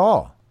victories at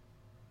all.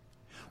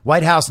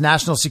 White House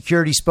National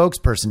Security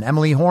spokesperson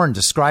Emily Horn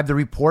described the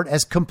report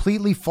as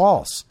completely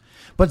false.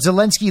 But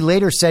Zelensky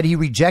later said he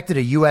rejected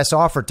a U.S.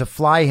 offer to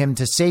fly him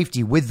to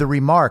safety with the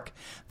remark,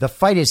 "The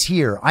fight is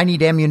here. I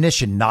need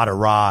ammunition, not a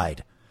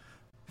ride."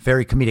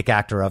 Very comedic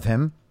actor of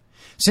him.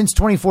 Since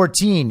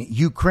 2014,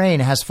 Ukraine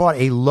has fought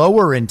a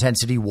lower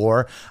intensity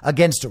war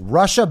against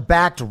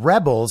Russia-backed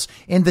rebels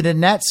in the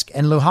Donetsk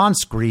and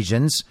Luhansk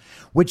regions,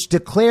 which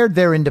declared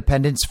their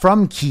independence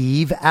from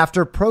Kyiv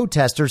after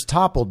protesters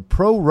toppled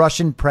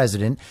pro-Russian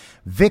President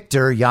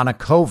Viktor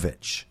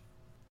Yanukovych.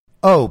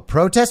 Oh,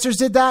 protesters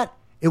did that?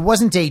 It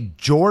wasn't a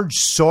George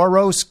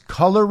Soros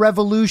color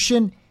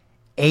revolution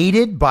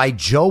aided by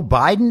Joe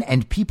Biden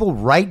and people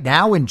right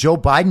now in Joe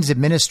Biden's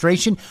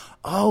administration?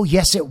 Oh,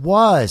 yes, it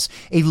was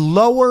a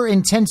lower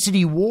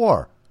intensity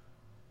war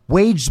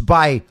waged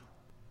by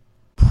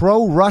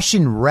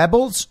pro-Russian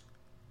rebels.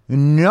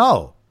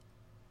 No,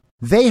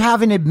 they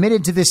haven't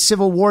admitted to this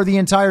civil war the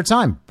entire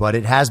time, but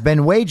it has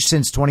been waged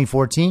since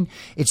 2014.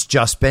 It's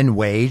just been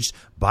waged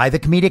by the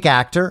comedic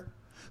actor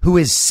who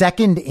is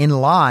second in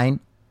line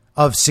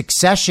of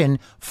succession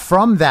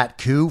from that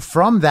coup,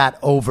 from that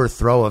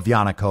overthrow of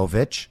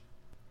Yanukovych,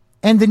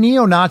 and the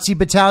neo-Nazi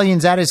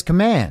battalions at his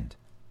command.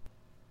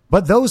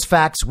 But those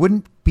facts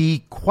wouldn't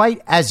be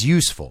quite as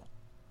useful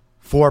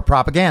for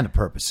propaganda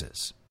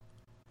purposes.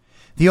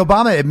 The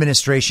Obama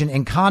administration,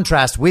 in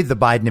contrast with the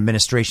Biden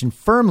administration,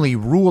 firmly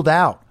ruled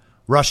out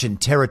Russian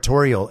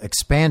territorial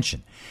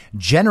expansion,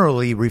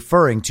 generally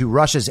referring to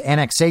Russia's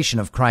annexation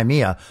of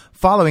Crimea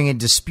following a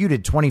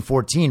disputed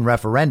 2014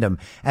 referendum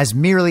as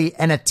merely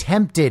an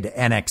attempted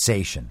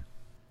annexation.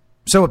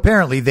 So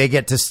apparently they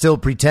get to still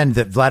pretend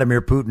that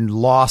Vladimir Putin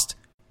lost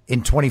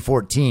in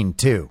 2014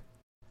 too.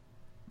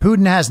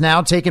 Putin has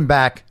now taken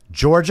back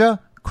Georgia,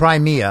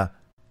 Crimea,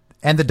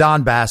 and the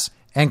Donbass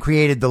and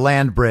created the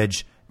land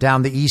bridge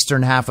down the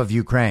eastern half of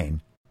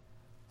Ukraine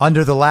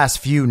under the last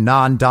few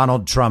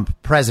non-Donald Trump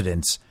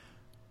presidents.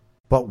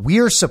 But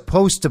we're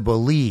supposed to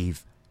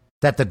believe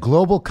that the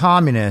global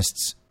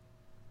communists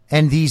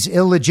and these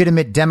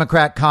illegitimate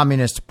Democrat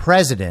communist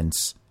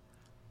presidents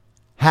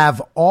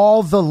have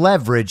all the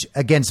leverage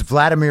against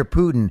Vladimir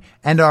Putin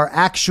and are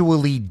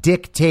actually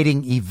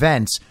dictating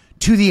events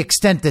to the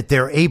extent that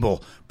they're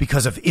able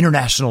because of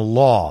international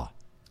law.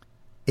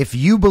 If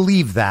you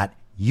believe that,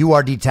 you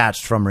are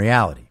detached from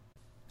reality.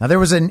 Now, there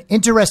was an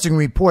interesting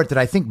report that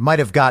I think might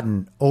have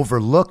gotten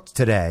overlooked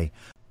today.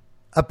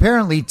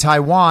 Apparently,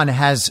 Taiwan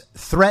has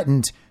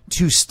threatened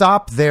to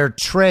stop their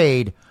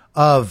trade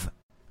of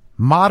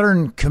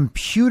modern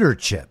computer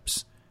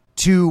chips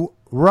to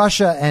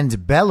Russia and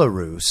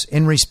Belarus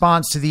in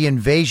response to the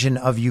invasion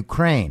of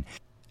Ukraine.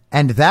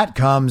 And that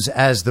comes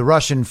as the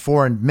Russian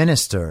foreign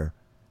minister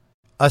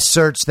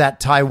asserts that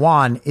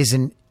Taiwan is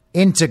an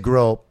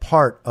integral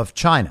part of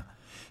China.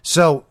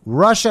 So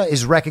Russia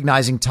is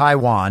recognizing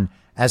Taiwan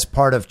as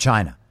part of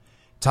China.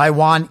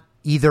 Taiwan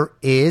either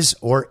is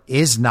or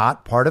is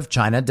not part of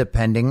China,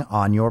 depending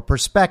on your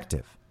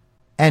perspective.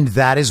 And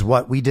that is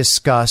what we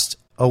discussed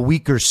a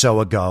week or so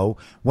ago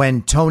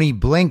when Tony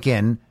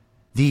Blinken,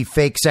 the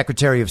fake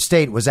Secretary of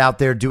State, was out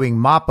there doing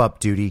mop-up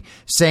duty,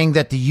 saying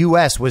that the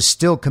U.S. was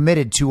still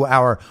committed to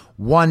our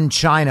one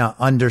China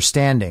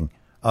understanding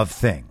of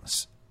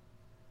things.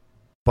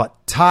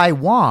 But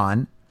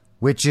Taiwan,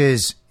 which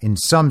is in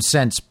some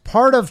sense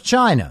part of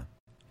China,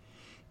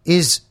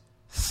 is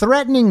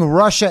threatening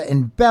Russia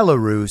and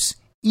Belarus,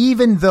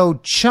 even though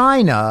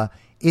China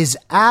is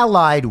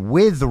allied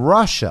with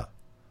Russia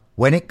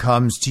when it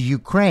comes to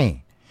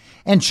Ukraine.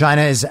 And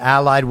China is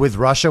allied with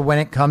Russia when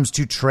it comes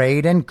to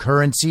trade and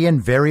currency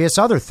and various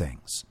other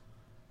things.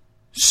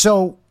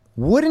 So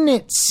wouldn't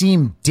it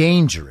seem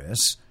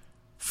dangerous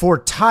for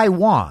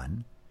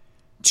Taiwan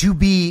to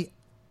be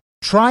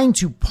trying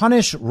to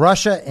punish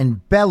Russia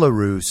and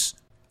Belarus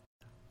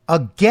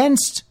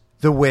against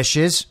the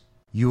wishes,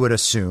 you would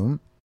assume,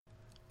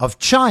 of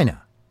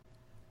China?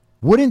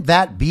 Wouldn't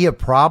that be a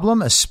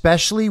problem,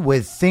 especially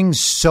with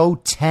things so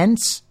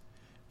tense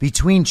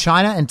between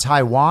China and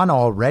Taiwan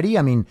already?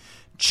 I mean,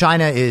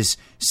 China is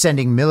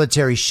sending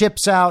military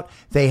ships out.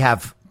 They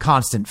have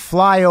constant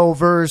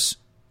flyovers.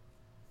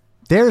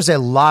 There's a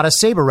lot of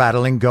saber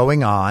rattling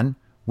going on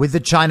with the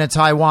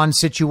China-Taiwan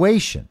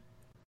situation.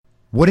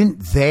 Wouldn't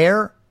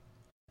their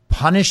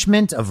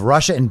punishment of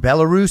Russia and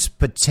Belarus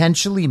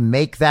potentially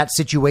make that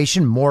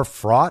situation more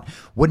fraught?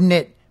 Wouldn't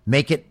it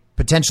make it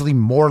potentially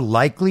more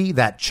likely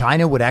that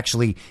China would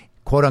actually,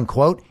 quote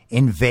unquote,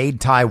 invade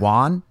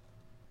Taiwan?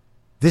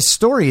 This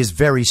story is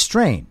very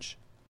strange.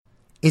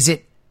 Is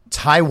it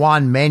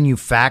Taiwan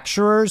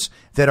manufacturers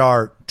that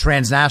are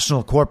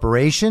transnational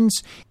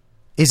corporations?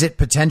 Is it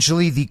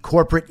potentially the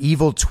corporate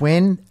evil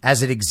twin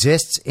as it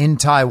exists in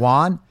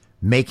Taiwan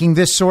making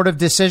this sort of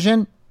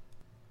decision?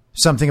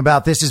 Something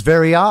about this is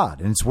very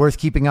odd, and it's worth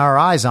keeping our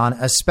eyes on,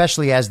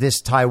 especially as this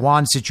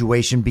Taiwan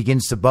situation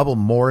begins to bubble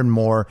more and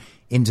more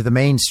into the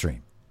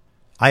mainstream.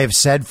 I have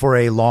said for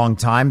a long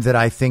time that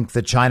I think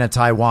the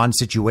China-Taiwan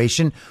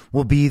situation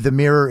will be the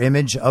mirror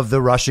image of the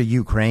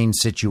Russia-Ukraine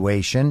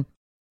situation,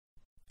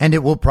 and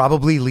it will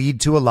probably lead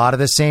to a lot of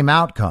the same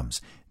outcomes.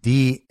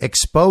 The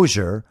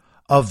exposure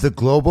of the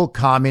global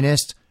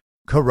communist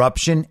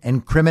corruption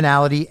and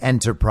criminality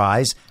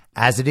enterprise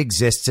as it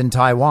exists in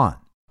Taiwan.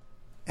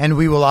 And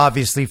we will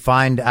obviously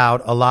find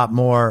out a lot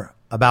more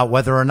about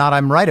whether or not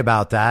I'm right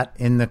about that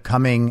in the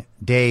coming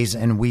days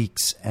and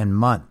weeks and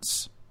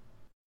months.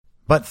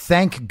 But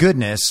thank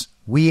goodness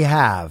we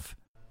have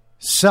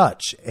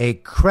such a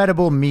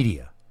credible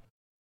media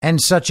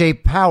and such a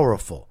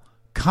powerful,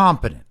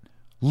 competent,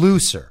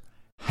 looser,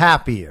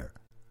 happier,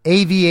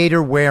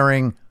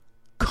 aviator-wearing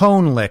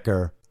cone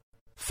licker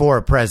for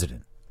a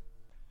president.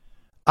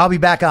 I'll be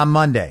back on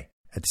Monday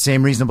at the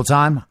same reasonable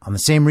time on the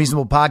same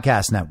reasonable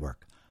podcast network.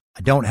 I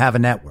don't have a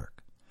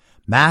network.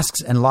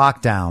 Masks and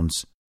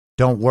lockdowns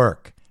don't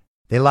work.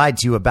 They lied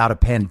to you about a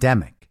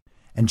pandemic,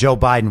 and Joe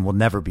Biden will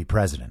never be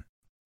president.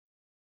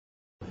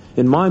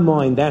 In my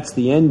mind, that's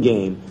the end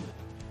game.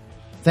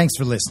 Thanks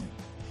for listening.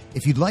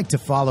 If you'd like to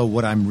follow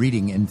what I'm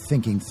reading and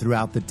thinking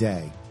throughout the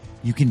day,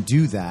 you can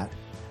do that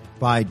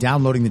by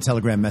downloading the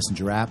Telegram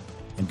Messenger app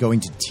and going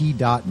to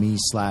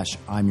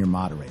t.me/I'm your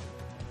moderator.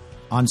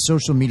 On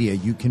social media,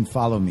 you can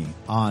follow me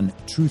on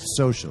Truth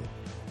Social,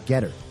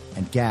 Getter,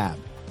 and Gab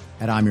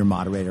at I'm your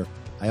moderator.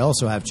 I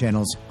also have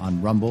channels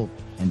on Rumble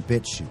and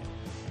BitChute.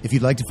 If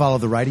you'd like to follow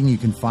the writing, you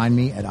can find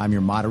me at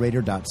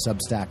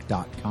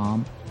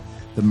imyourmoderator.substack.com.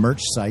 The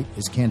merch site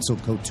is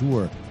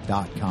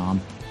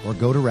cancelcouture.com, or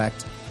go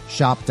direct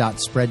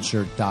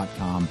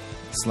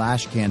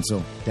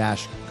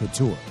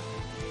shop.spreadshirt.com/cancel-couture.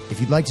 If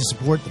you'd like to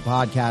support the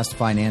podcast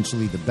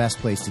financially, the best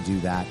place to do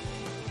that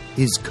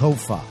is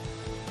Ko-Fi.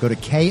 Go to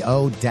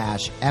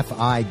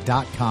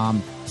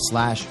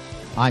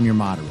ko-fi.com/I'm your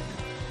moderator.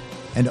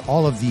 And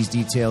all of these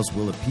details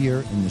will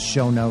appear in the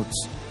show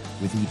notes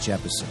with each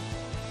episode.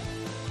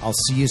 I'll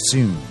see you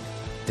soon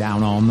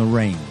down on the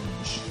range.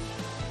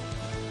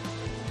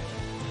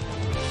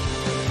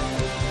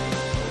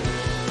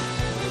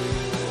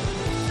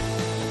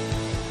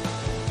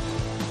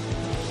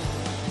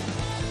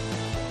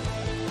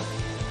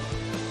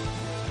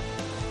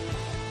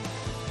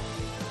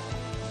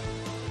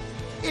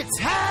 It's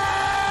happening!